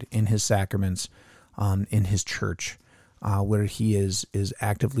his word, in his sacraments, in his church, where he is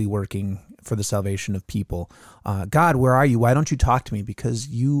actively working for the salvation of people. God, where are you? Why don't you talk to me? Because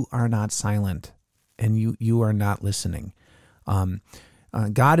you are not silent and you are not listening.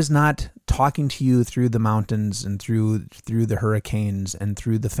 God is not talking to you through the mountains and through the hurricanes and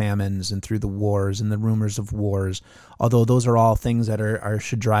through the famines and through the wars and the rumors of wars, although those are all things that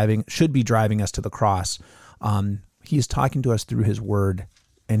should be driving us to the cross. He is talking to us through his word,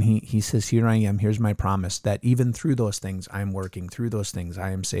 and he says, here I am, here's my promise, that even through those things I am working, through those things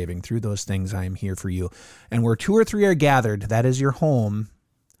I am saving, through those things I am here for you. And where 2 or 3 are gathered, that is your home,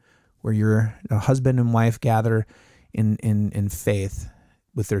 where your husband and wife gather in faith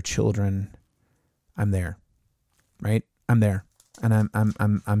with their children. I'm there, right? I'm there, and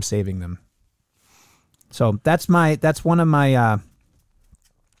I'm saving them. So that's one of my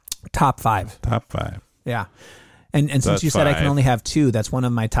top 5. Top 5. Yeah, and since you said 5. I can only have 2, that's one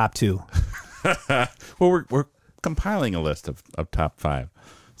of my top 2. Well, we're compiling a list of top 5.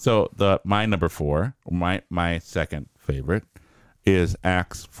 So my number 4, my second favorite, is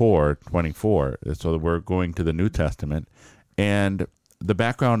Acts 4:24. So we're going to the New Testament, and the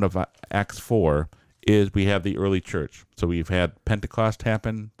background of Acts 4 is we have the early church. So we've had Pentecost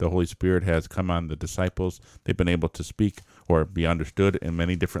happen. The Holy Spirit has come on the disciples. They've been able to speak or be understood in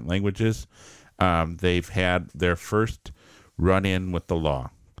many different languages. They've had their first run-in with the law.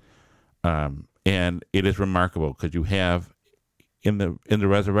 And it is remarkable because you have in the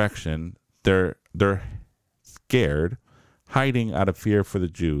resurrection, they're scared, hiding out of fear for the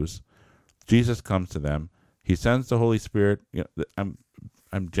Jews. Jesus comes to them. He sends the Holy Spirit.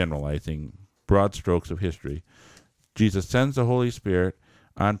 I'm generalizing broad strokes of history. Jesus sends the Holy Spirit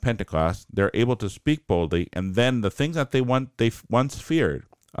on Pentecost. They're able to speak boldly, and then the things that they once feared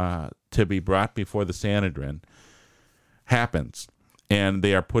to be brought before the Sanhedrin happens, and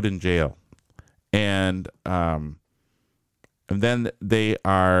they are put in jail. And then they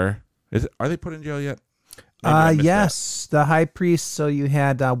are they put in jail yet? Yes, the high priest. So you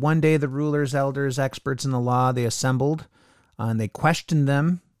had one day the rulers, elders, experts in the law, they assembled and they questioned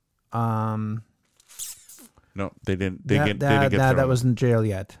them. No, they didn't. That wasn't jail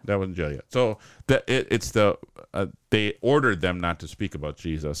yet. That wasn't jail yet. So they ordered them not to speak about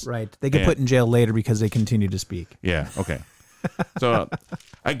Jesus. Right. They get put in jail later because they continue to speak. Yeah. Okay. So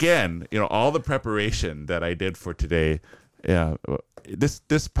again, all the preparation that I did for today. Yeah, this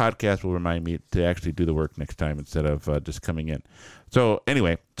podcast will remind me to actually do the work next time instead of just coming in. So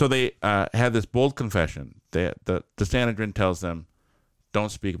anyway, they had this bold confession. The Sanhedrin tells them, "Don't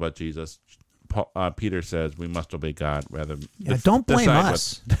speak about Jesus." Peter says, "We must obey God rather." Don't blame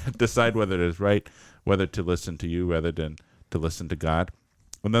us. Decide whether it is right, whether to listen to you rather than to listen to God.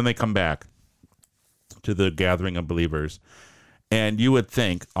 And then they come back to the gathering of believers, and you would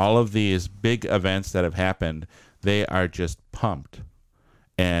think all of these big events that have happened, they are just pumped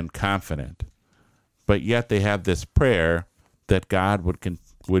and confident. But yet they have this prayer that God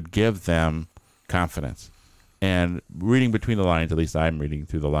would give them confidence. And reading between the lines, at least I'm reading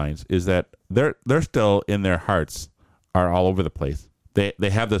through the lines, is that they're still in their hearts are all over the place. They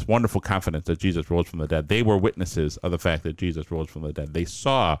have this wonderful confidence that Jesus rose from the dead. They were witnesses of the fact that Jesus rose from the dead. They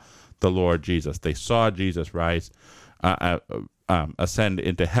saw the Lord Jesus. They saw Jesus rise, ascend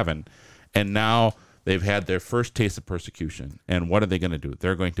into heaven. And now they've had their first taste of persecution. And what are they going to do?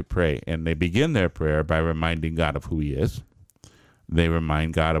 They're going to pray. And they begin their prayer by reminding God of who he is. They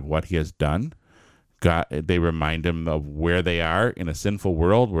remind God of what he has done. They remind him of where they are in a sinful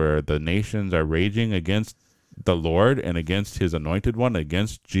world where the nations are raging against the Lord and against his anointed one,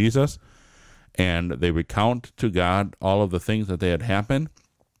 against Jesus. And they recount to God all of the things that they had happened.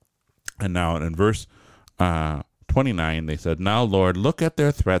 And now in verse 29, they said, "Now, Lord, look at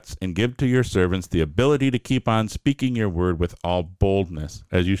their threats and give to your servants the ability to keep on speaking your word with all boldness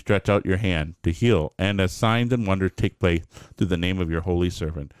as you stretch out your hand to heal, and as signs and wonders take place through the name of your holy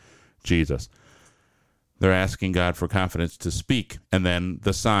servant, Jesus." They're asking God for confidence to speak, and then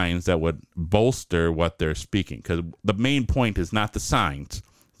the signs that would bolster what they're speaking. Because the main point is not the signs.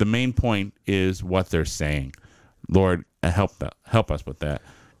 The main point is what they're saying. Lord, help us with that.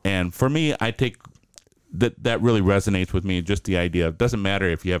 And for me, I take that really resonates with me, just the idea of, it doesn't matter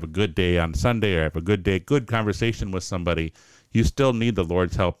if you have a good day on Sunday or have a good conversation with somebody, you still need the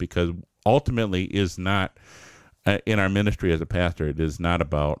Lord's help, because ultimately is not, in our ministry as a pastor, it is not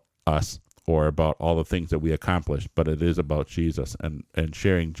about us or about all the things that we accomplish, but it is about Jesus and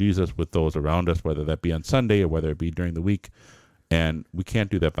sharing Jesus with those around us, whether that be on Sunday or whether it be during the week. And we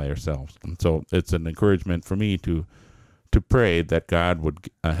can't do that by ourselves. And so it's an encouragement for me to pray that God would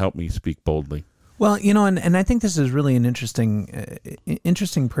help me speak boldly. Well, and I think this is really an interesting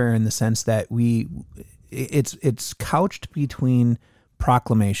prayer in the sense that it's couched between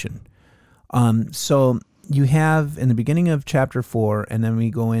proclamation. So you have in the beginning of chapter 4, and then we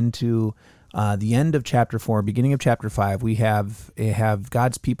go into the end of chapter 4, beginning of chapter 5. We have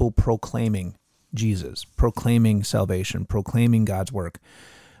God's people proclaiming Jesus, proclaiming salvation, proclaiming God's work.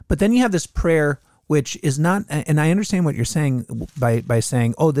 But then you have this prayer, which is not, and I understand what you're saying by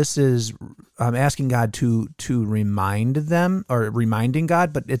saying, oh, this is asking God to remind them, or reminding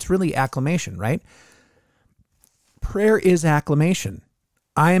God, but it's really acclamation, right? Prayer is acclamation.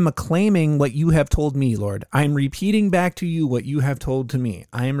 I am acclaiming what you have told me, Lord. I am repeating back to you what you have told to me.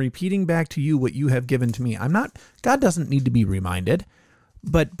 I am repeating back to you what you have given to me. God doesn't need to be reminded,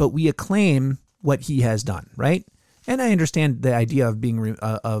 but we acclaim what he has done, right? And I understand the idea of being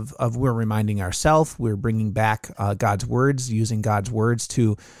of we're reminding ourselves, we're bringing back God's words, using God's words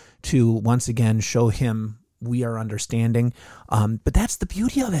to once again show him we are understanding. But that's the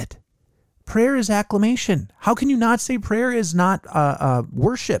beauty of it. Prayer is acclamation. How can you not say prayer is not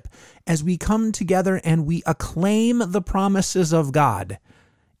worship? As we come together and we acclaim the promises of God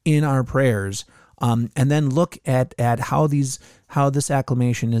in our prayers, and then look at how this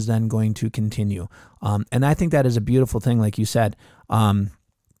acclamation is then going to continue. And I think that is a beautiful thing, like you said,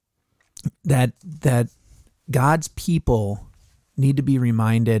 that God's people need to be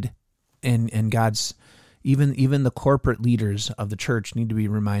reminded, and God's even the corporate leaders of the church need to be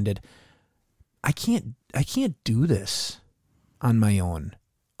reminded, I can't do this on my own.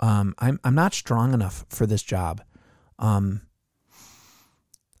 I'm not strong enough for this job.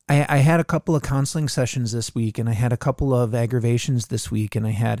 I had a couple of counseling sessions this week, and I had a couple of aggravations this week, and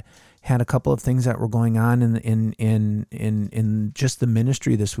I had a couple of things that were going on in just the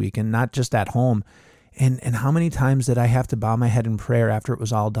ministry this week, and not just at home. And how many times did I have to bow my head in prayer after it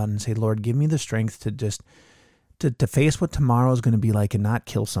was all done and say, Lord, give me the strength to just to face what tomorrow is going to be like and not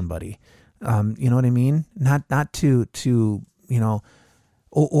kill somebody. You know what I mean? Not to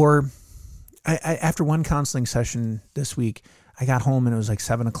or after one counseling session this week, I got home and it was like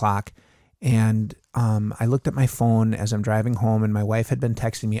 7:00, and I looked at my phone as I'm driving home, and my wife had been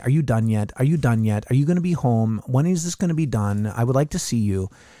texting me, "Are you done yet? Are you done yet? Are you going to be home? When is this going to be done? I would like to see you."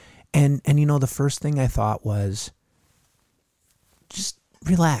 And the first thing I thought was, just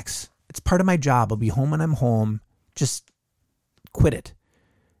relax. It's part of my job. I'll be home when I'm home. Just quit it.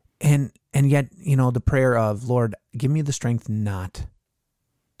 And yet, the prayer of, Lord, give me the strength not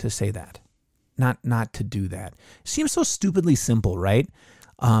to say that. Not to do that. It seems so stupidly simple, right?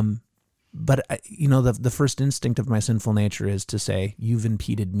 But the first instinct of my sinful nature is to say, you've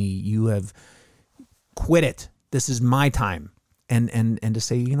impeded me. You have quit it. This is my time. And to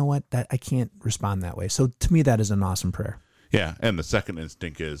say, you know what, that I can't respond that way. So to me, that is an awesome prayer. Yeah. And the second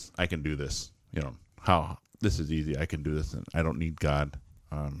instinct is, I can do this. How this is easy. I can do this, and I don't need God.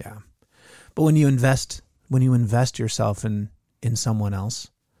 Yeah. But when you invest yourself in someone else,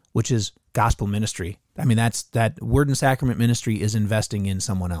 which is gospel ministry, I mean, that word and sacrament ministry is investing in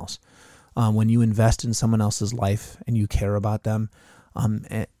someone else. When you invest in someone else's life and you care about them,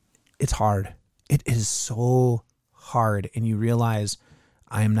 it's hard. It is so hard, and you realize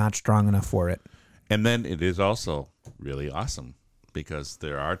I am not strong enough for it. And then it is also really awesome, because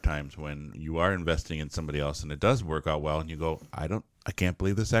there are times when you are investing in somebody else and it does work out well, and you go, I can't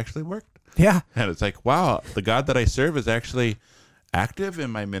believe this actually worked. Yeah. And it's like, wow, the God that I serve is actually active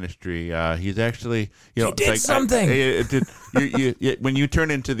in my ministry. He's actually, he did like, something. When you turn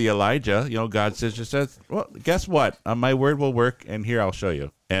into the Elijah, God says, well, guess what? My word will work, and here I'll show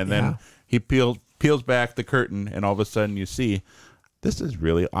you. And then he peels back the curtain, and all of a sudden you see, this is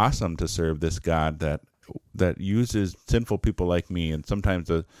really awesome to serve this God that uses sinful people like me, and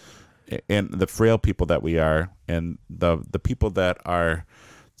sometimes and the frail people that we are, and the people that are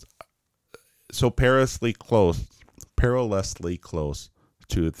so perilously close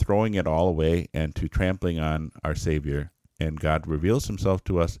to throwing it all away and to trampling on our Savior. And God reveals himself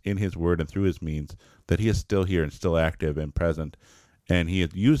to us in his word and through his means, that he is still here and still active and present. And he is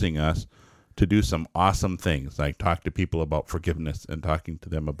using us to do some awesome things, like talk to people about forgiveness and talking to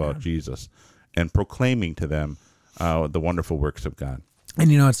them about Jesus and proclaiming to them the wonderful works of God.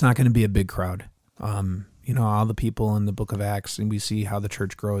 And it's not going to be a big crowd. All the people in the book of Acts, and we see how the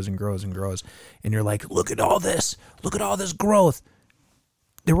church grows and grows and grows. And you're like, look at all this growth.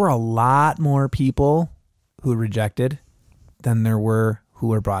 There were a lot more people who rejected than there were who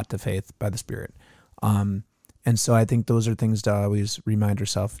were brought to faith by the Spirit. And so I think those are things to always remind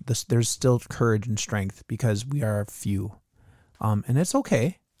ourselves. There's still courage and strength because we are few. And it's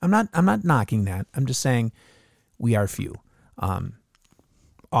okay. I'm not knocking that. I'm just saying we are few.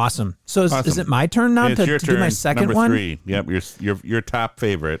 Awesome. So is it my turn now to do my second number one? 3. Yep, your top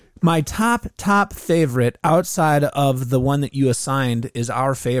favorite. My top favorite outside of the one that you assigned is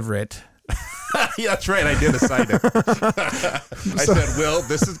our favorite. Yeah, that's right. I did assign it. I said, Will,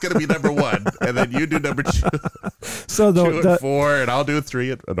 this is going to be number 1, and then you do number 2. So 2 and 4, and I'll do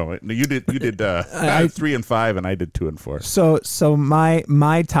 3. No, you did 3 and 5, and I did 2 and 4. So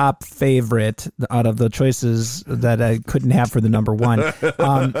my top favorite out of the choices that I couldn't have for the number 1,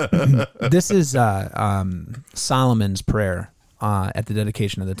 this is Solomon's prayer at the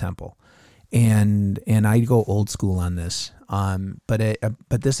dedication of the temple. And I go old school on this, but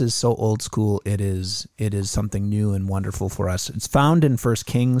this is so old school. It is something new and wonderful for us. It's found in 1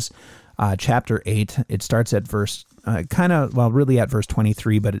 Kings, chapter 8. It starts at verse really at verse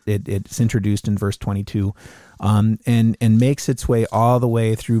 23, but it's introduced in verse 22, and makes its way all the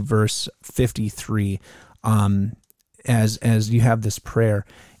way through verse 53, as you have this prayer.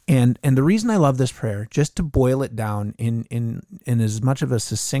 And the reason I love this prayer, just to boil it down in as much of a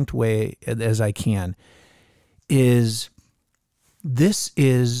succinct way as I can, is this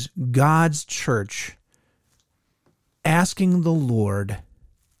is God's church asking the Lord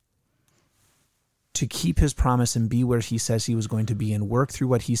to keep his promise and be where he says he was going to be and work through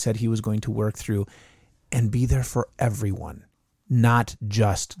what he said he was going to work through and be there for everyone, not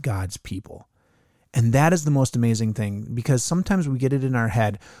just God's people. And that is the most amazing thing, because sometimes we get it in our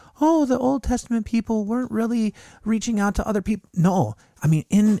head, oh, the Old Testament people weren't really reaching out to other people. No, I mean,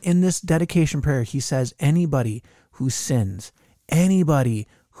 in this dedication prayer, he says anybody who sins, anybody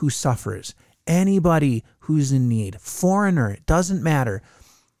who suffers, anybody who's in need, foreigner, it doesn't matter.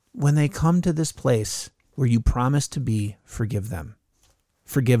 When they come to this place where you promise to be, forgive them.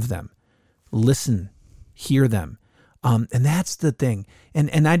 Forgive them. Listen, hear them. And that's the thing.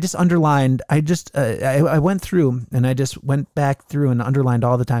 And I just underlined, I went through and I just went back through and underlined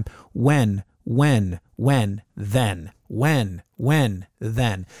all the time, when, then.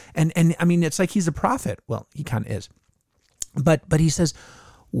 And I mean, it's like he's a prophet. Well, he kind of is. But he says,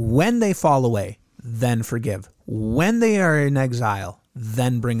 when they fall away, then forgive. When they are in exile,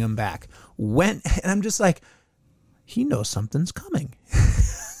 then bring them back. And I'm just like, he knows something's coming.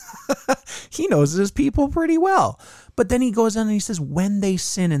 He knows his people pretty well. But then he goes on and he says, when they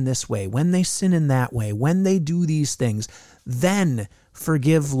sin in this way, when they sin in that way, when they do these things, then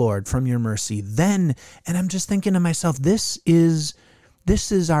forgive, Lord, from your mercy. Then, and I'm just thinking to myself, this is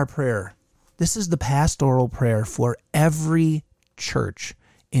our prayer. This is the pastoral prayer for every church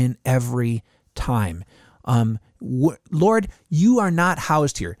in every time. Lord, you are not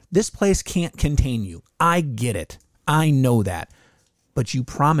housed here. This place can't contain you. I get it. I know that. But you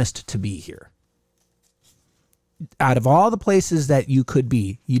promised to be here. Out of all the places that you could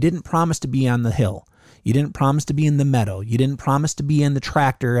be, you didn't promise to be on the hill. You didn't promise to be in the meadow. You didn't promise to be in the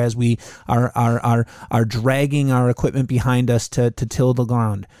tractor as we are dragging our equipment behind us to till the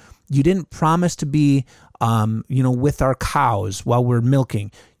ground. You didn't promise to be, with our cows while we're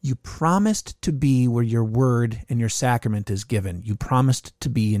milking. You promised to be where your word and your sacrament is given. You promised to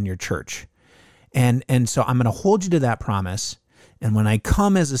be in your church. And so I'm going to hold you to that promise. And when I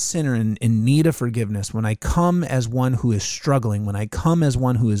come as a sinner in need of forgiveness, when I come as one who is struggling, when I come as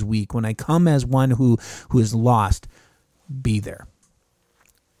one who is weak, when I come as one who is lost, be there.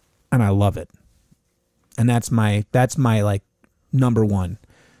 And I love it. And that's my like number one.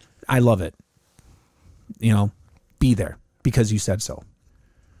 I love it. Be there because you said so.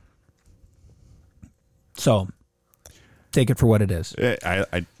 So take it for what it is.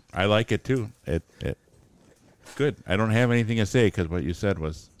 I like it too. It good. I don't have anything to say because what you said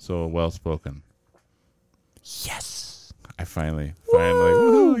was so well spoken. Yes. I finally,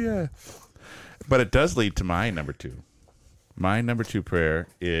 woohoo, yeah. But it does lead to my number 2. My number 2 prayer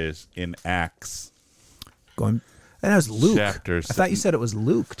is in Acts. And that was Luke. Chapter I thought you said it was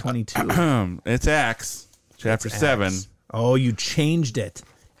Luke 22. It's Acts, chapter 7. Oh, you changed it.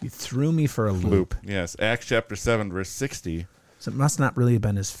 You threw me for a loop. Yes, Acts chapter 7, verse 60. So it must not really have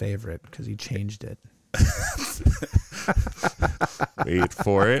been his favorite because he changed it. Wait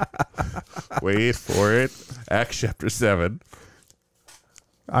for it. Acts chapter 7.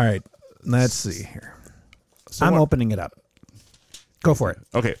 All right, let's see here. I'm opening it up. Go for it.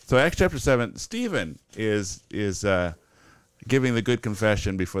 Okay, so Acts chapter 7, Stephen is giving the good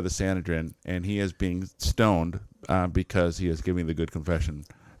confession before the Sanhedrin, and he is being stoned because he is giving the good confession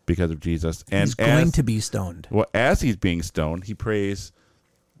because of Jesus. And he's going to be stoned. Well, as he's being stoned, he prays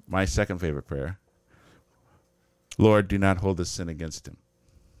my second favorite prayer. Lord, do not hold this sin against him.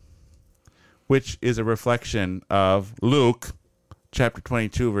 Which is a reflection of Luke chapter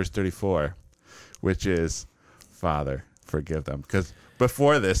 22, verse 34, which is, Father, forgive them. Because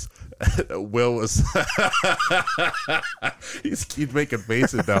before this, Will was he's making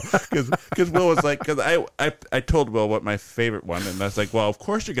faces now because Will was like, because I told Will what my favorite one, and I was like, well, of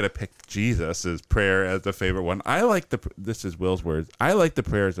course you're gonna pick Jesus' prayer as the favorite one. I like this is Will's words. I like the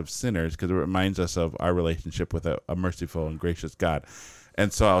prayers of sinners because it reminds us of our relationship with a merciful and gracious God.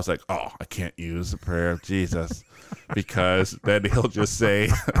 And so I was like, oh, I can't use the prayer of Jesus because then he'll just say.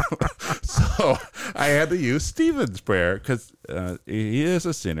 So I had to use Stephen's prayer because he is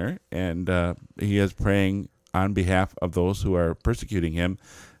a sinner and he is praying on behalf of those who are persecuting him,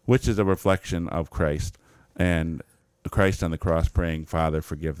 which is a reflection of Christ and Christ on the cross praying, Father,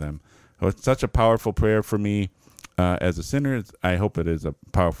 forgive them. So it's such a powerful prayer for me as a sinner. I hope it is a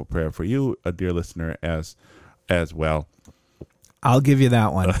powerful prayer for you, a dear listener, as well. I'll give you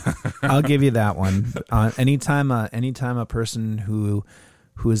that one. Anytime a person who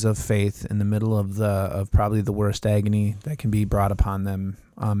is of faith in the middle of probably the worst agony that can be brought upon them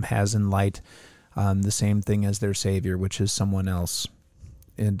has in light the same thing as their Savior, which is someone else,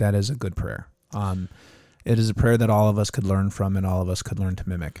 and that is a good prayer. It is a prayer that all of us could learn from and all of us could learn to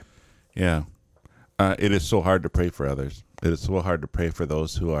mimic. Yeah. It is so hard to pray for others. It is so hard to pray for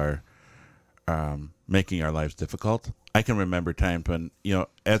those who are making our lives difficult. I can remember times when,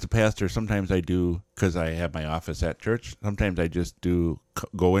 as a pastor, sometimes I do, because I have my office at church, sometimes I just do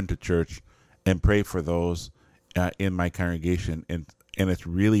go into church and pray for those in my congregation. And it's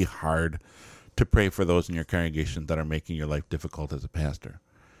really hard to pray for those in your congregation that are making your life difficult as a pastor.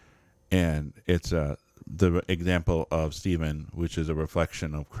 And it's the example of Stephen, which is a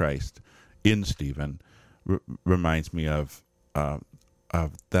reflection of Christ in Stephen, reminds me of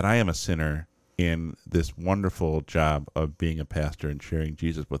that I am a sinner in this wonderful job of being a pastor and sharing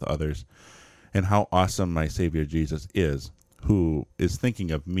Jesus with others, and how awesome my Savior Jesus is, who is thinking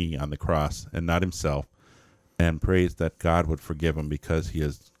of me on the cross and not himself, and prays that God would forgive him because he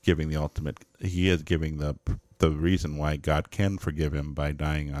is giving the reason why God can forgive him by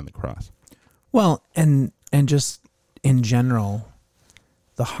dying on the cross. Well, and just in general,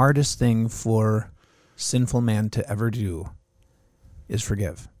 the hardest thing for sinful man to ever do is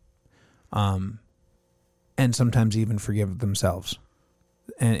forgive. And sometimes even forgive themselves.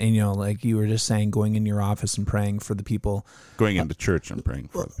 And like you were just saying, going in your office and praying for the people. Going into church and praying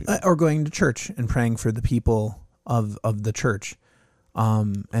for the people. Or going to church and praying for the people of the church.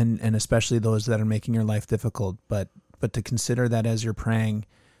 And especially those that are making your life difficult. But to consider that as you're praying,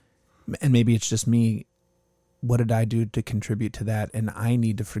 and maybe it's just me, what did I do to contribute to that? And I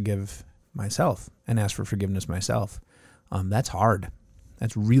need to forgive myself and ask for forgiveness myself. That's hard.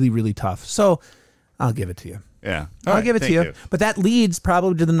 That's really, really tough. So I'll give it to you. Yeah. I'll give it to you. But that leads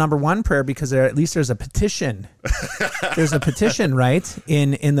probably to the number one prayer because at least there's a petition. There's a petition, right,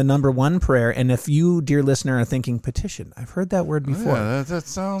 in the number one prayer. And if you, dear listener, are thinking petition, I've heard that word before. Yeah, that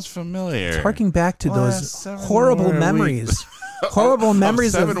sounds familiar. It's harking back to those horrible memories. Horrible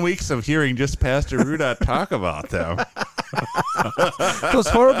memories of 7 weeks of hearing just Pastor Rudot talk about them. Those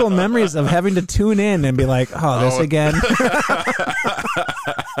horrible memories of having to tune in and be like, this again.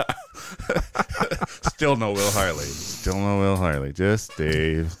 Still no Will Harley. Just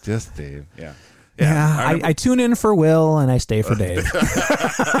Dave. Yeah. Yeah, I tune in for Will and I stay for Dave.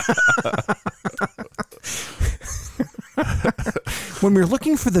 When we're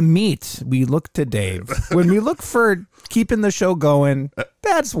looking for the meat, we look to Dave. When we look for keeping the show going,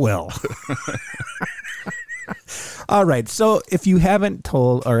 that's Will. All right. So if you haven't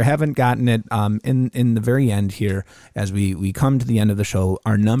told or haven't gotten it in the very end here, as we come to the end of the show,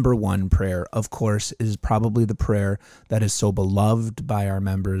 our number one prayer, of course, is probably the prayer that is so beloved by our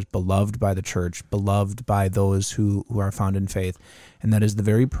members, beloved by the church, beloved by those who are found in faith. And that is the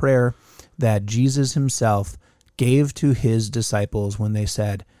very prayer that Jesus himself gave to his disciples when they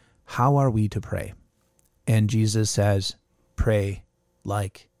said, "How are we to pray?" And Jesus says, "Pray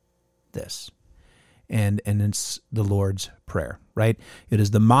like this." And it's the Lord's Prayer, right? It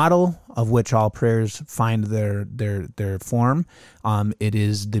is the model of which all prayers find their form. It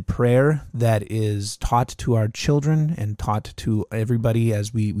is the prayer that is taught to our children and taught to everybody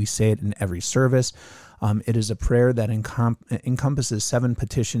as we say it in every service. It is a prayer that encompasses 7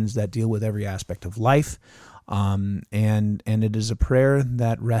 petitions that deal with every aspect of life. And it is a prayer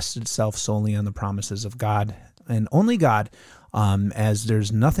that rests itself solely on the promises of God and only God, as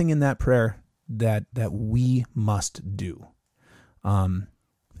there's nothing in that prayer that we must do. And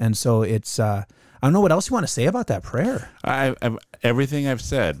so it's, I don't know what else you want to say about that prayer. Everything I've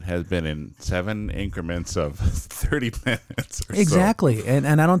said has been in 7 increments of 30 minutes or exactly. So.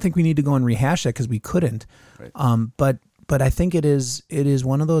 And I don't think we need to go and rehash that because we couldn't. Right. But I think it is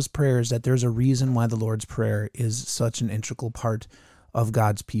one of those prayers that there's a reason why the Lord's Prayer is such an integral part of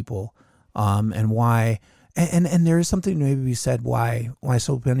God's people, and why. And there is something to maybe be said why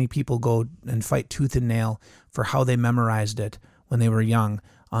so many people go and fight tooth and nail for how they memorized it when they were young.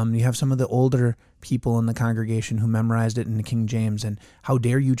 You have some of the older people in the congregation who memorized it in the King James, and how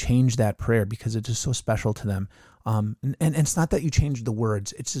dare you change that prayer because it is so special to them. And it's not that you change the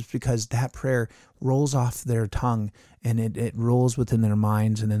words, it's just because that prayer rolls off their tongue and it rolls within their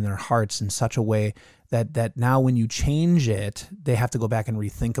minds and in their hearts in such a way that now when you change it, they have to go back and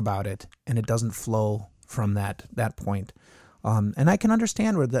rethink about it, and it doesn't flow from that point. And I can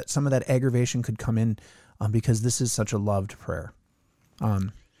understand where that some of that aggravation could come in, because this is such a loved prayer.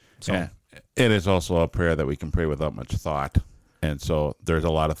 Yeah, it is also a prayer that we can pray without much thought. And so there's a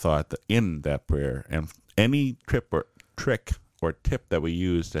lot of thought in that prayer. And any trick or tip that we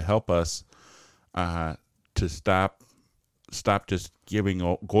use to help us to stop just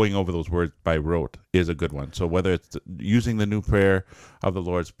going over those words by rote is a good one. So whether it's using the new prayer of the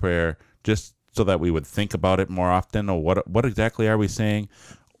Lord's Prayer, just so that we would think about it more often, or what exactly are we saying,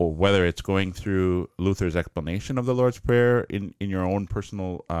 or whether it's going through Luther's explanation of the Lord's Prayer in your own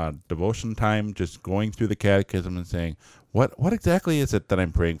personal devotion time, just going through the catechism and saying, what exactly is it that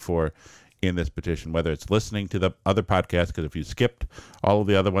I'm praying for in this petition, whether it's listening to the other podcasts, because if you skipped all of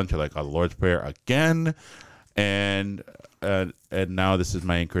the other ones, you're like, oh, the Lord's Prayer again. And now this is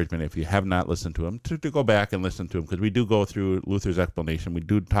my encouragement, if you have not listened to them, to go back and listen to them, because we do go through Luther's explanation. We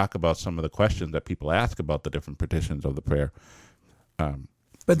do talk about some of the questions that people ask about the different petitions of the prayer.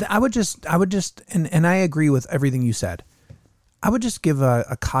 But I would just, and I agree with everything you said. I would just give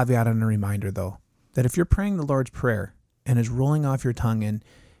a caveat and a reminder, though, that if you're praying the Lord's Prayer and it's rolling off your tongue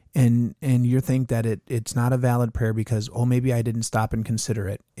and you think that it's not a valid prayer because, maybe I didn't stop and consider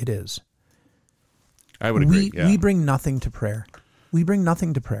it, it is. I would agree. We bring nothing to prayer. We bring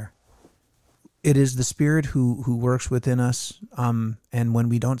nothing to prayer. It is the Spirit who works within us, and when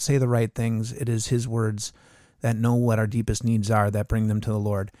we don't say the right things, it is His words that know what our deepest needs are that bring them to the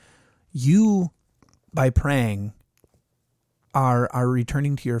Lord. You, by praying, are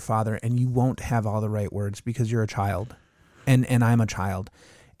returning to your Father, and you won't have all the right words because you're a child, and I'm a child,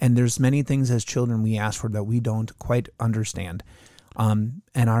 and there's many things as children we ask for that we don't quite understand, and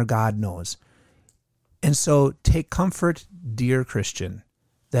our God knows. And so take comfort, dear Christian,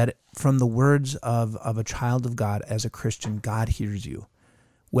 that from the words of a child of God as a Christian, God hears you.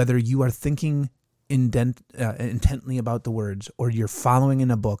 Whether you are thinking intently about the words, or you're following in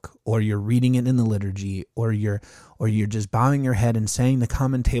a book, or you're reading it in the liturgy, or you're just bowing your head and saying the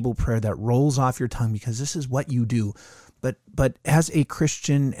common table prayer that rolls off your tongue because this is what you do. But as a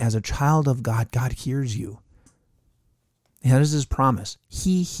Christian, as a child of God, God hears you. That is His promise.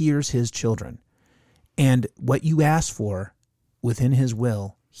 He hears His children. And what you ask for within His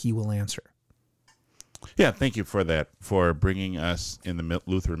will, He will answer. Yeah, thank you for that, for bringing us in the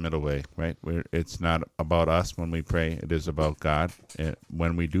Lutheran middle way, right? It's not about us when we pray. It is about God.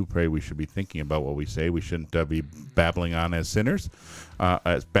 When we do pray, we should be thinking about what we say. We shouldn't be babbling on as sinners,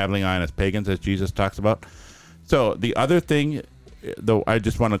 babbling on as pagans, as Jesus talks about. So the other thing, though, I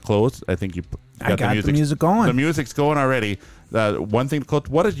just want to close. I think you got the music going. The music's going already. One thing to close,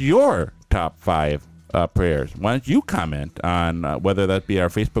 what is your top 5 prayers? Why don't you comment on whether that be our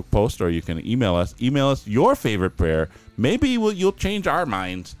Facebook post, or you can email us. Email us your favorite prayer. Maybe you'll change our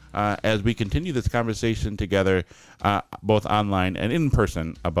minds as we continue this conversation together, both online and in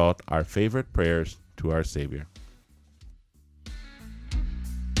person, about our favorite prayers to our Savior.